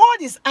should hold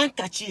his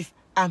handkerchief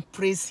and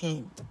praise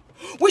him.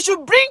 We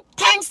should bring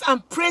thanks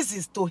and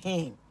praises to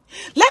him.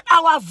 Let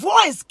our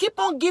voice keep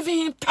on giving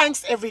him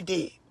thanks every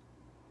day.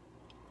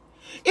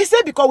 He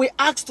said because we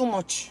ask too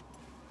much.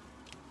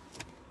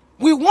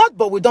 We want,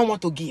 but we don't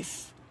want to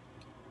give.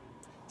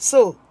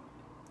 So,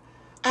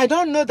 I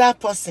don't know that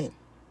person.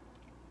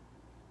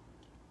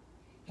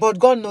 But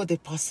God knows the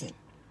person.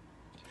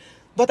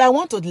 But I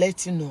want to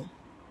let you know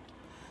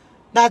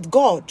that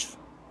God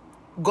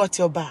got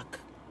your back.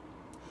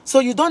 So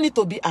you don't need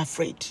to be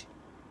afraid.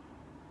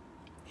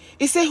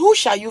 He said, who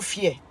shall you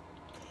fear?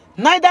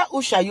 Neither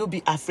who shall you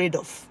be afraid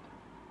of.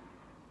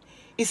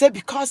 He said,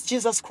 because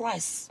Jesus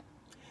Christ,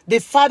 the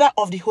Father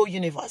of the whole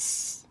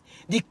universe,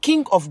 the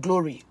King of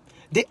glory,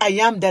 the I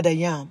am that I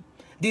am,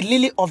 the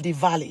lily of the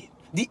valley,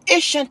 the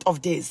ancient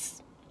of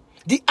days,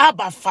 the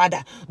Abba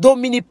Father, the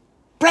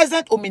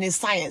omnipresent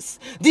omniscience,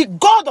 the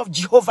God of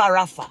Jehovah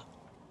Rapha,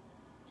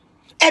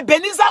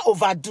 Ebenezer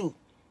Overdue.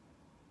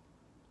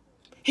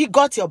 He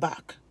got your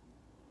back.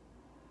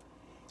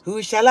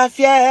 Who shall I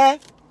fear?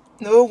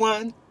 No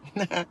one.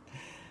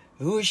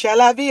 Who shall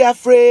I be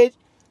afraid?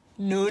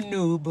 No,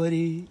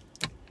 nobody.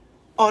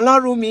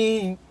 Ọlọ́run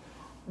mi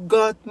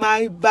got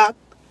my back.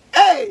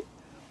 Hey!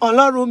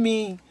 Ọlọ́run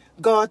mi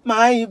got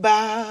my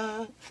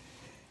back.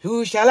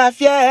 Who shall I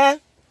fear?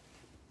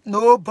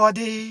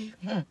 Nobody.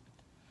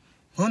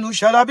 Who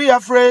shall I be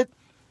afraid?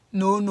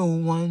 No, no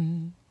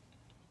one.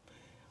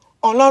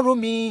 Ọlọ́run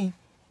mi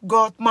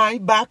got my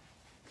back.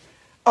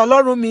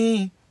 Ọlọ́run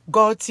mi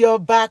got your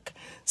back.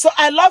 So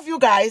I love you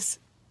guys.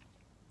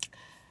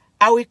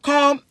 I will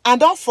come, and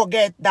don't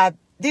forget that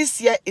this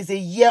year is a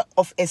year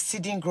of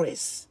exceeding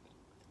grace.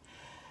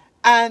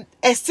 And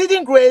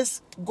exceeding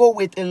grace go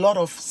with a lot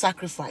of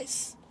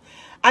sacrifice.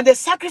 And the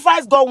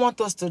sacrifice God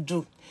wants us to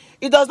do.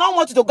 He does not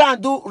want you to go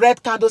and do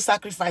red candle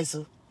sacrifice.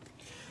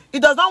 He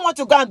does not want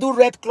you to go and do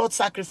red cloth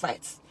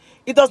sacrifice.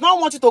 He does not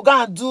want you to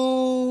go and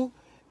do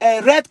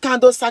a red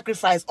candle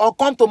sacrifice or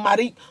go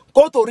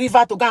to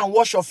river to go and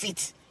wash your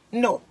feet.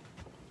 No.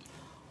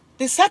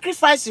 The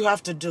sacrifice you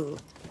have to do,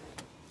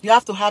 you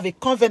have to have a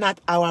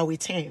covenant hour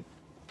with him.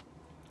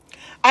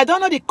 I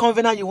don't know the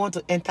covenant you want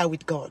to enter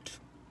with God.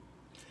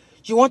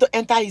 You want to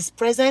enter his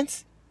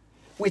presence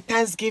with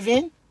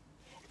thanksgiving.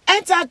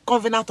 Enter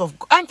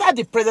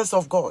the presence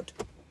of God.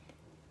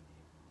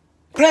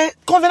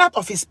 Covenant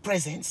of his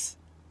presence.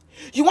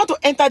 You want to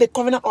enter the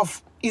covenant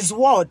of his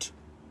word.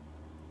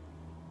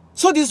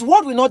 So this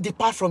word will not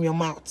depart from your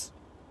mouth.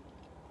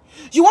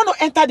 You want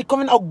to enter the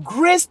covenant of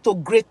grace to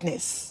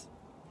greatness.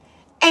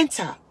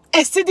 Enter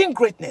exceeding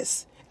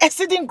greatness,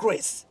 exceeding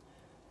grace.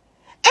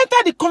 Enter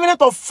the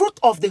covenant of fruit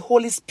of the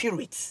Holy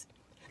Spirit.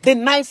 The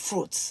 9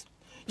 fruits.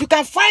 You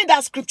can find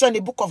that scripture in the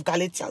book of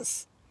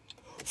Galatians.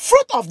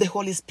 Fruit of the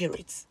Holy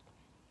Spirit.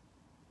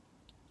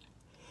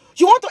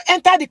 You want to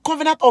enter the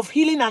covenant of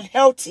healing and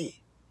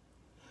healthy.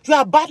 You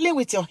are battling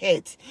with your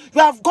head.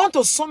 You have gone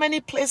to so many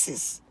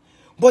places,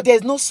 but there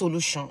is no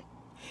solution.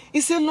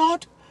 You say,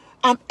 Lord,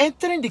 I'm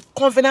entering the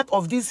covenant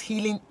of this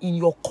healing in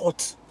your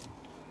court.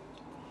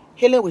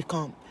 Healing will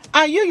come.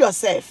 And you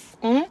yourself,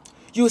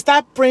 you will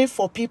start praying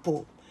for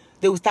people.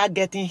 They will start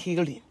getting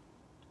healing.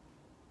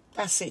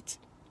 That's it.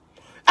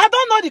 I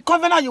don't know the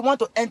covenant you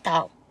want to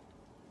enter.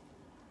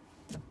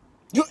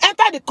 You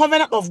enter the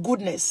covenant of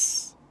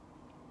goodness.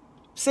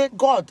 Say,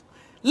 God,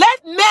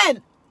 let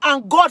men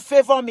and God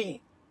favor me.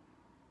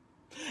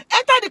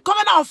 Enter the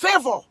covenant of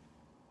favor.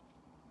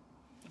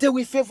 They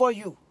will favor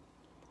you.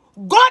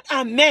 God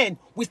and men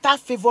will start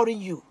favoring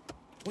you.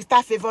 Will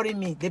start favoring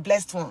me, the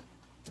blessed one.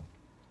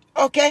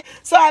 Okay?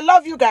 So I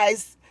love you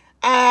guys.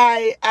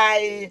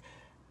 I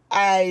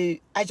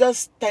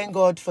just thank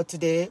God for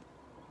today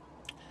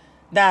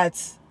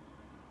that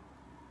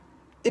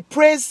the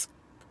praise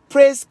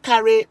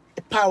carry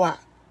power.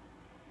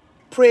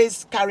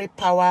 Praise carry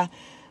power.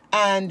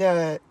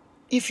 And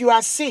if you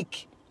are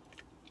sick,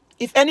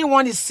 if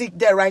anyone is sick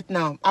there right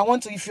now,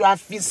 if you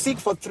have been sick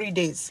for 3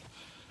 days,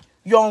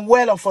 you're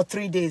unwell for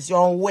 3 days,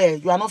 you're unwell,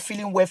 you are not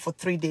feeling well for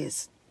 3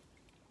 days.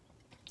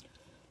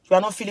 You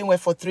are not feeling well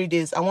for 3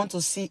 days. I want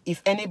to see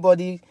if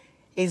anybody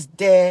is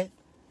there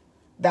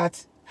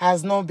that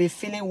has not been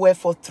feeling well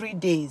for 3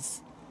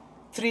 days.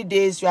 3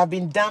 days, you have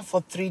been down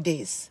for 3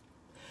 days.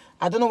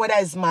 I don't know whether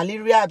it's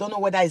malaria, I don't know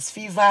whether it's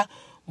fever,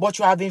 but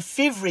you have been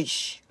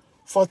feverish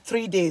for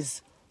 3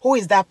 days. Who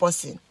is that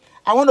person?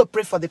 I want to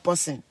pray for the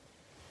person.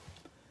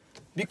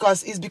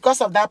 Because it's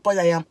because of that person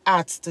I am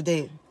at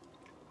today.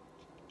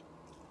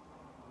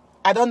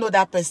 I don't know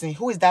that person.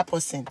 Who is that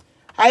person?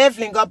 Hi,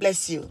 Evelyn, God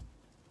bless you.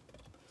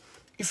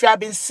 If you have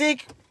been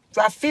sick,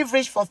 you are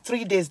feverish for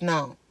 3 days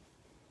now.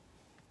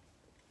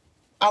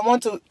 I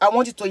want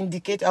you to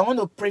indicate, I want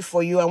to pray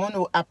for you. I want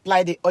to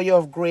apply the oil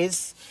of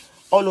grace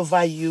all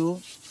over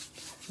you.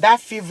 That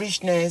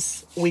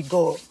feverishness will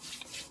go.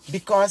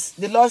 Because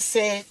the Lord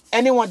said,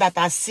 anyone that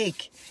are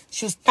sick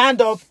should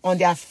stand up on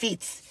their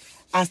feet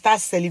and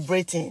start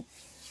celebrating.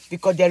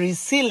 Because there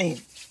is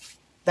healing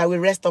that will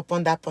rest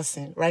upon that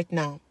person right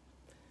now.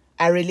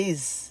 I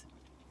release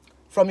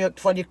from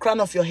the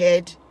crown of your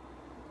head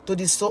to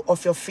the sole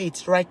of your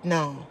feet right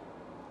now.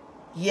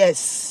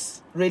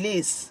 Yes,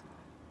 release.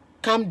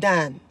 Calm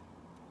down.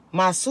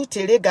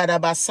 Masutere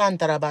gadaba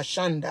santaraba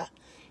shanda.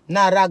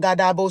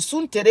 Naragadabo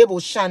sunterebo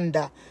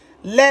shanda.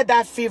 Let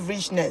that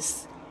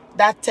feverishness,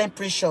 that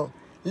temperature,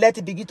 let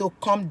it begin to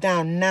come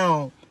down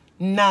now.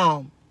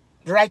 Now.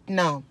 Right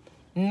now.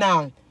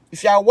 Now.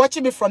 If you are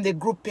watching me from the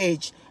group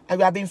page and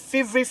you have been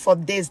feverish for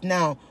days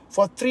now,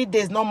 for 3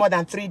 days, no more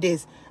than 3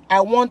 days,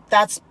 I want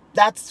that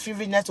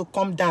feverishness to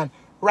come down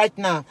right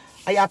now.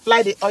 I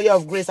apply the oil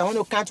of grace. I want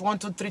to count 1,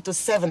 2, 3 to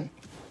 7.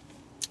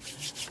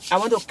 I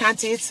want to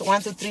count it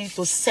 1, 2, 3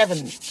 to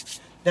 7.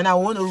 Then I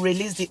want to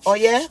release the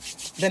oil.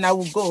 Then I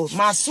will go.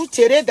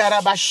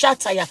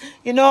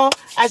 You know,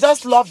 I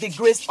just love the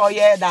grace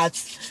oil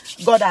that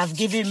God has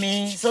given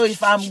me. So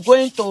if I'm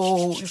going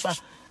to,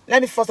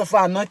 let me first of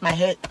all anoint my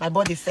head, my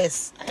body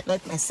first. I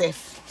anoint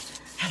myself.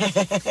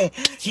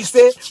 He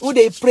said, who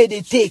they pray,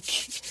 they take.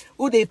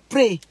 Who they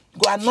pray,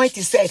 go anoint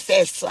yourself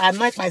first. So I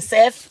anoint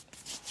myself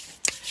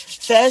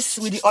first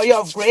with the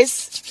oil of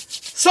grace.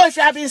 So if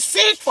you have been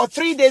sick for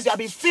 3 days, you have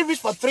been feverish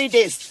for 3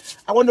 days,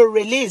 I want to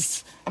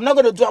release. I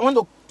want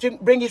to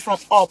bring it from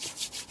up.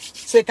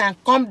 So it can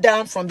come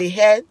down from the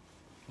head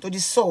to the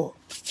soul.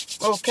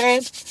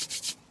 Okay?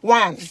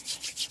 1,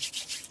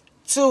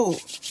 2,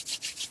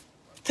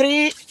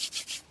 3,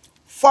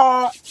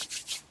 4,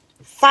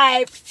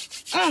 5,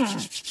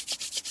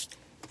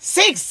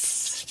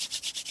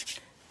 6,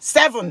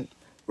 7.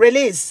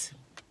 Release.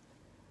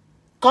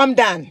 Come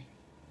down.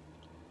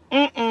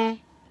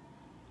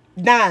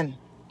 Down.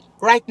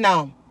 Right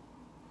now.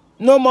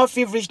 No more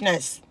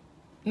feverishness.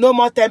 No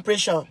more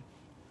temperature.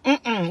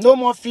 No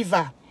more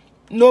fever.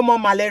 No more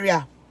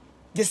malaria.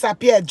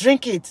 Disappear.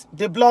 Drink it.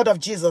 The blood of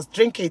Jesus.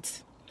 Drink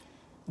it.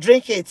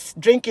 Drink it.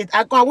 Drink it.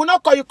 I will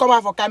not call you come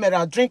out for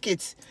camera. Drink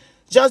it.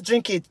 Just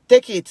drink it.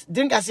 Take it.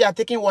 Drink as you are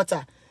taking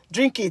water.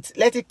 Drink it.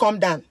 Let it come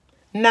down.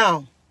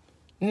 Now.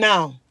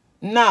 Now.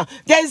 Now.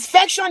 There is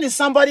infection in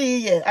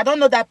somebody here. I don't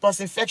know that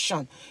person.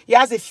 Infection. He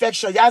has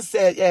infection. He has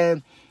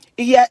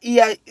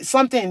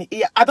something.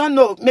 I don't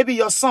know. Maybe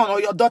your son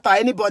or your daughter,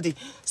 anybody.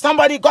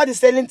 Somebody, God is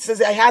saying, says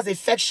that he has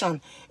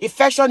infection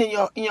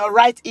in your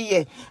right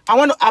ear. I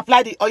want to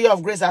apply the oil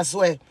of grace as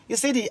well. You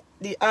see,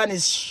 the iron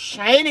is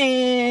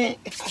shining.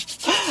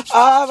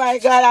 Oh my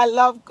God, I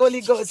love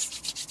Holy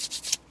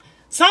Ghost.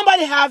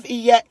 Somebody have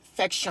ear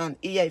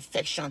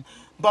infection,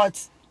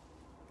 but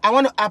I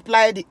want to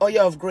apply the oil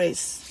of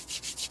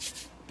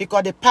grace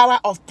because the power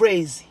of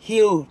praise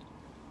heal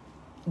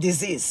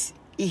disease.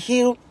 It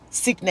heal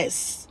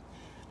sickness.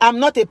 I'm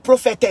not a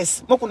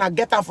prophetess. I'm gonna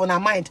get out from her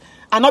mind.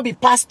 I'm not be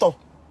pastor.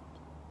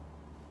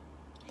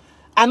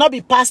 I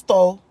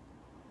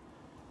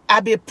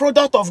be a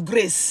product of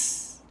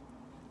grace.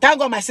 Thank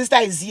God my sister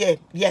is here.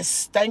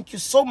 Yes, thank you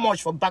so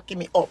much for backing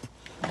me up.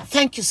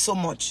 Thank you so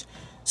much.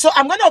 So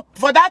I'm gonna,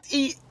 for that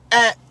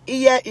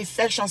ear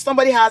infection,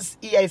 somebody has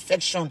ear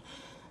infection.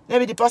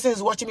 Maybe the person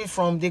is watching me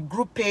from the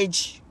group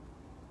page.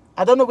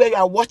 I don't know where you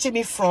are watching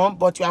me from,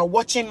 but you are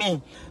watching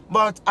me.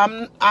 But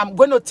I'm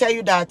going to tell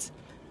you that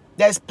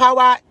there's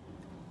power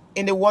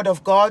in the word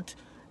of God.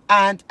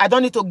 And I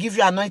don't need to give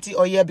you anointing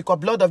oil because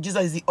blood of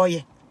Jesus is the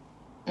oil.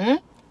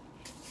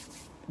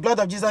 Blood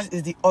of Jesus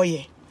is the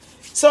oil.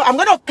 So I'm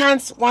going to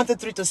count 1 to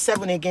 3 to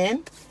 7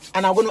 again.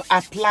 And I'm going to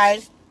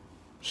apply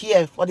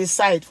here for the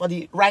side, for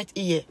the right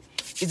ear.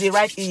 It's the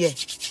right ear.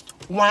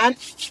 1,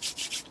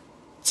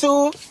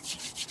 2,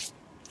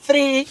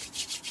 3,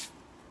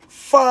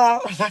 4,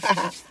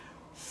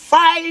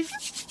 5,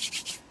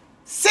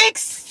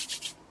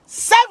 6,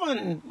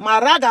 7.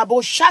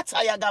 Maragabo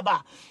shata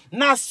yagaba.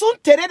 Na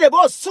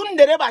sunterebo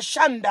sundereba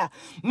shanda.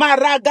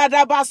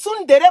 Maragadaba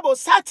sunderebo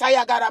sata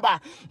yagaraba.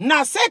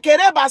 Na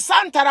sekereba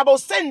santarabo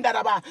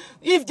sendaraba.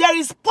 If there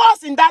is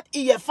pus in that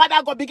ear,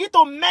 Father God, begin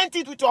to melt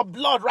it with your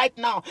blood right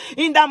now.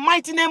 In the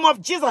mighty name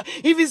of Jesus.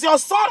 If it's your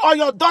son or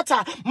your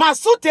daughter,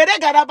 masutere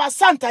garaba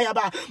santa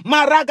yaba.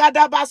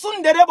 Maragadaba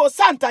sunderebo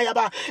santa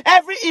yaba.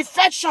 Every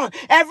infection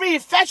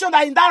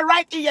that in that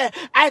right ear,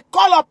 I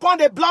call upon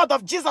the blood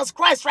of Jesus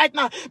Christ right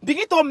now.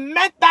 Begin to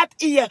melt that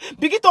ear.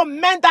 Begin to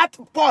melt that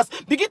pus.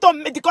 Begin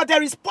to, because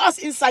there is pus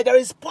inside, there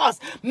is pus.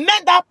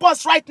 Mend that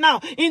pus right now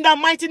in the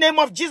mighty name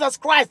of Jesus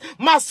Christ.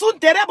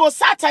 Masun terebo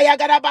sata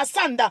yagaraba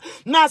sanda.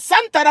 Na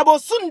santa rabo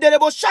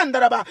sunderebo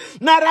shandaraba.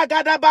 Na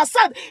ragadaba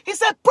sand.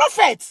 He's a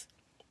prophet.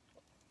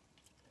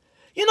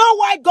 You know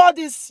why God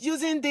is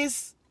using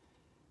this?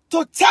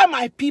 To tell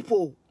my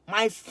people,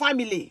 my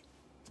family.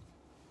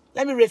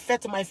 Let me refer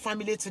to my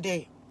family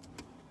today.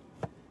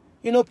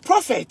 You know,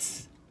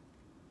 prophets.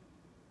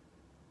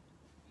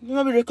 You will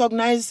not be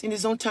recognized in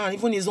his own town,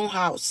 even his own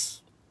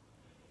house.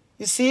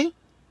 You see?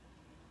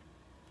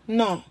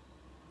 No.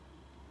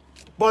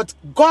 But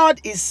God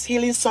is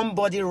healing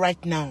somebody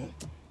right now.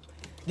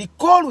 The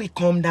cold will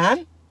come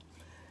down.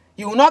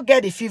 You will not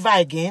get the fever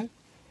again.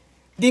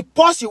 The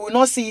pus, you will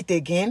not see it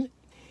again.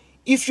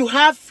 If you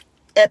have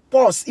a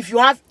pus, if you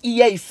have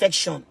ear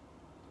infection,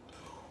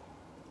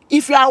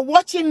 if you are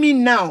watching me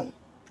now,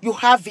 you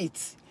have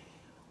it.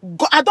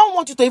 God, I don't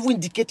want you to even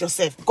indicate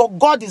yourself.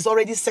 God is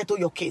already settled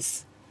your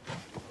case.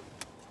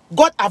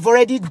 God have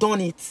already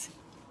done it.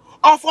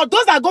 Or for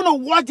those that are going to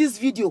watch this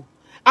video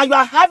and you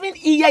are having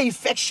ear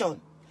infection,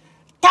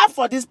 tap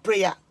for this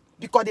prayer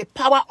because the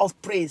power of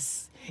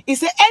praise. He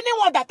said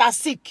anyone that are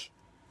sick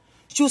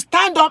should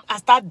stand up and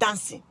start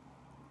dancing.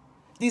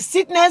 The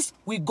sickness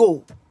will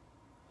go.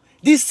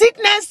 The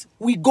sickness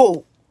will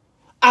go.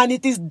 And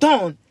it is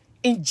done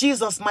in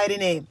Jesus' mighty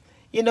name.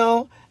 You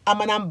know,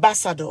 I'm an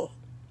ambassador.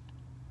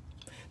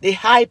 The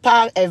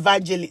hyper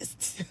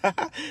evangelist. The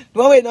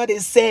one we know they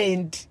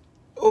send.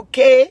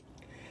 Okay?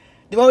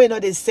 The one we know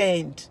they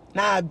send.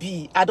 Nah,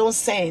 I don't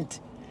send.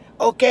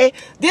 Okay?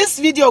 This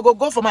video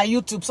go for my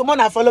YouTube. Someone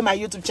I follow my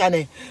YouTube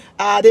channel.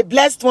 The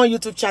Blessed One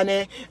YouTube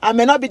channel. I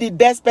may not be the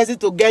best person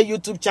to get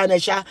YouTube channel,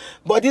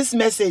 but this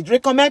message,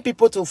 recommend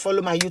people to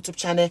follow my YouTube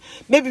channel.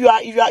 Maybe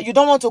you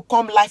don't want to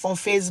come live on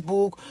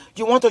Facebook.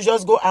 You want to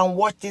just go and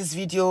watch this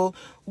video.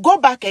 Go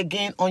back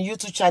again on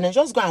YouTube channel.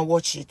 Just go and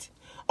watch it.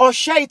 Or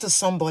share it to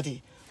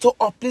somebody. To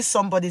uplift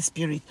somebody's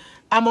spirit.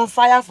 I'm on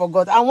fire for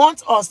God. I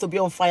want us to be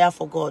on fire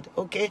for God.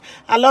 Okay?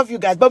 I love you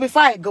guys. But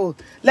before I go,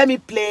 let me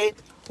play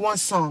one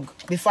song.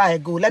 Before I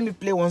go, let me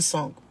play one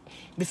song.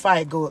 Before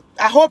I go.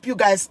 I hope you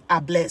guys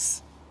are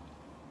blessed.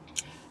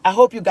 I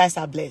hope you guys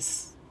are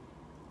blessed.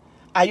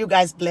 Are you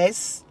guys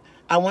blessed?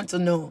 I want to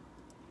know.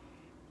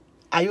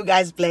 Are you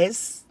guys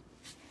blessed?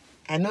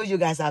 I know you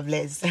guys are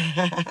blessed.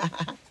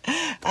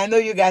 I know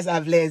you guys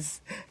are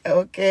blessed.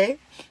 Okay?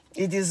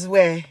 It is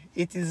where.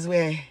 It is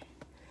where.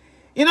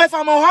 You know, if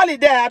I'm on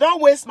holiday, I don't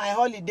waste my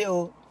holiday.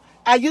 Oh.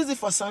 I use it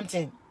for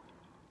something.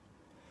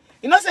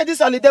 You know, say this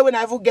holiday when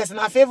I even guess in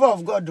favor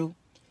of God, though.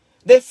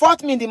 They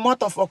fought me in the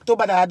month of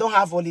October that I don't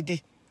have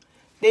holiday.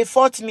 They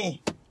fought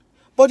me.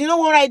 But you know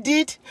what I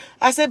did?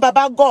 I said,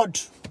 Baba God,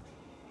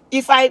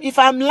 if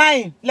I'm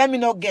lying, let me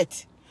not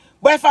get.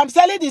 But if I'm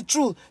telling the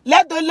truth,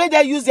 let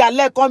them use their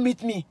leg come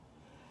meet me.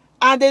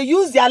 And they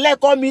use their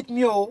leg come meet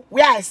me, oh,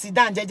 where I sit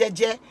down,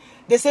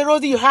 They say,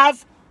 Rosie, you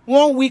have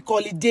 1 week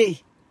holiday.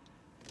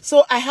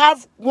 So I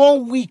have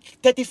 1 week,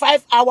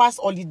 35 hours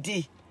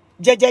holiday.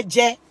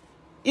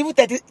 Even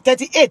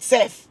 38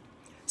 safe.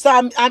 So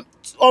I'm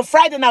on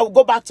Friday now I will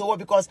go back to work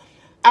because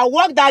I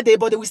work that day,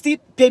 but they will still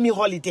pay me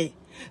holiday.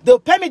 They'll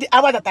pay me the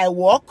hour that I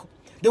work.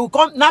 They will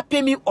come not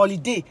pay me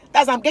holiday.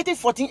 That's I'm getting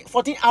 14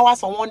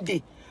 hours on one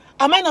day.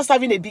 Am I not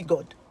serving a big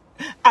God?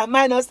 Am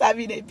I not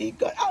serving a big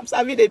God? I'm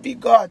serving a big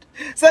God.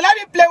 So let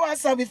me play one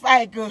song before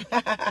I go.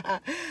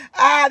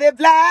 The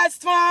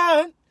blessed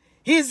one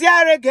is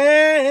here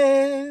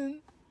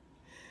again.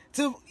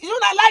 You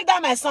not like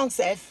that my song,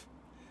 Seth?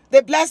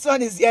 The blessed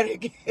one is here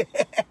again.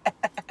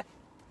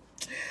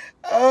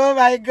 Oh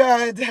my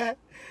God.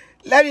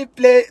 Let me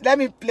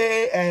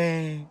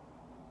play.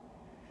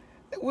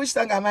 Which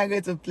song am I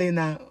going to play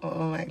now?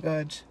 Oh my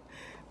God.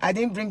 I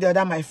didn't bring the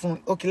other my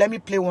phone. Okay, let me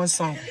play one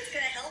song.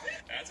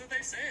 That's what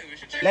they say. We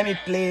should check Let me it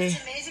out. play.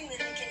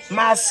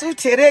 Masu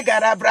tere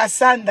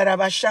garabrasanda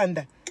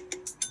rabashanda.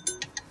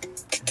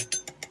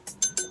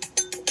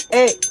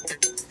 Hey.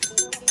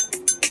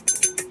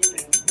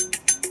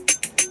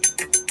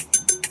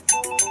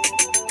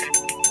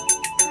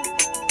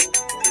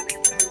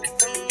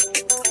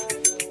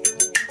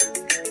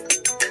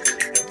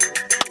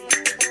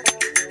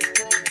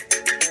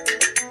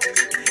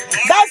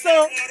 That's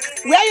all.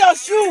 Wear your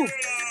shoe.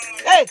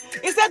 Hey,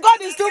 he said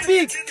God is too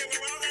big.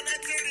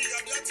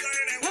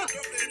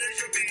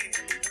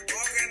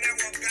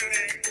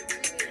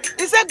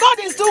 He said God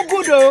is too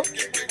good, though.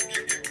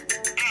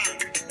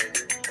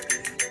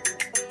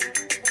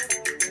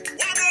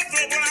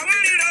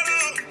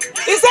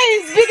 He said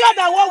he's bigger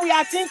than what we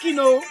are thinking,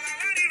 oh.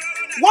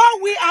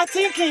 What we are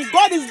thinking,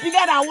 God is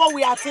bigger than what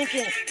we are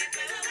thinking.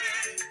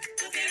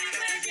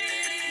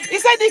 He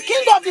said, the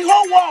King of the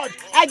whole world,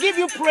 I give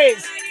you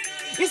praise.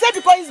 He said,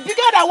 because he's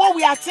bigger than what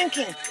we are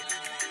thinking.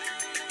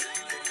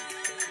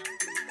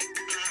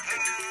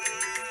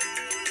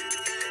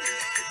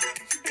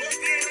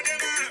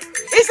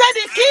 He said,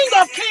 the King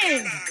of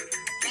kings.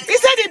 He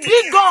said, the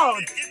big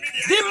God,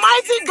 the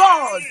mighty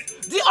God,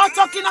 the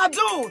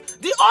Otokinadu,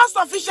 the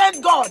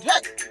all-sufficient God.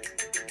 Hey.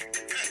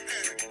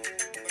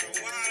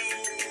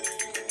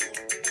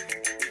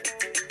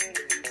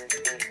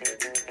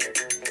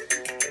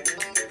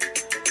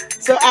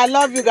 So I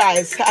love you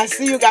guys. I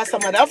see you guys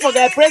tomorrow. Don't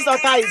forget, Praise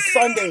Altar is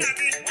Sunday.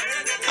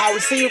 I will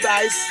see you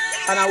guys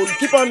and I will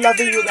keep on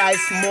loving you guys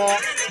more.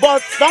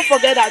 But don't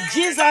forget that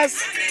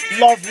Jesus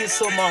loves you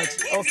so much.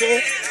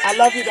 Okay? I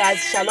love you guys.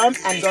 Shalom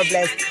and God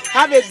bless.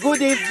 Have a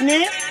good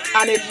evening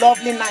and a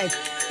lovely night.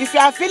 If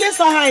you are feeling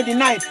somehow in the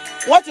night,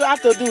 what you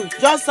have to do,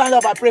 just stand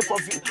up and praise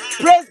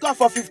God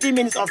for 15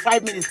 minutes or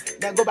 5 minutes,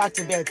 then go back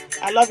to bed.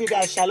 I love you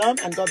guys. Shalom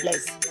and God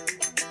bless.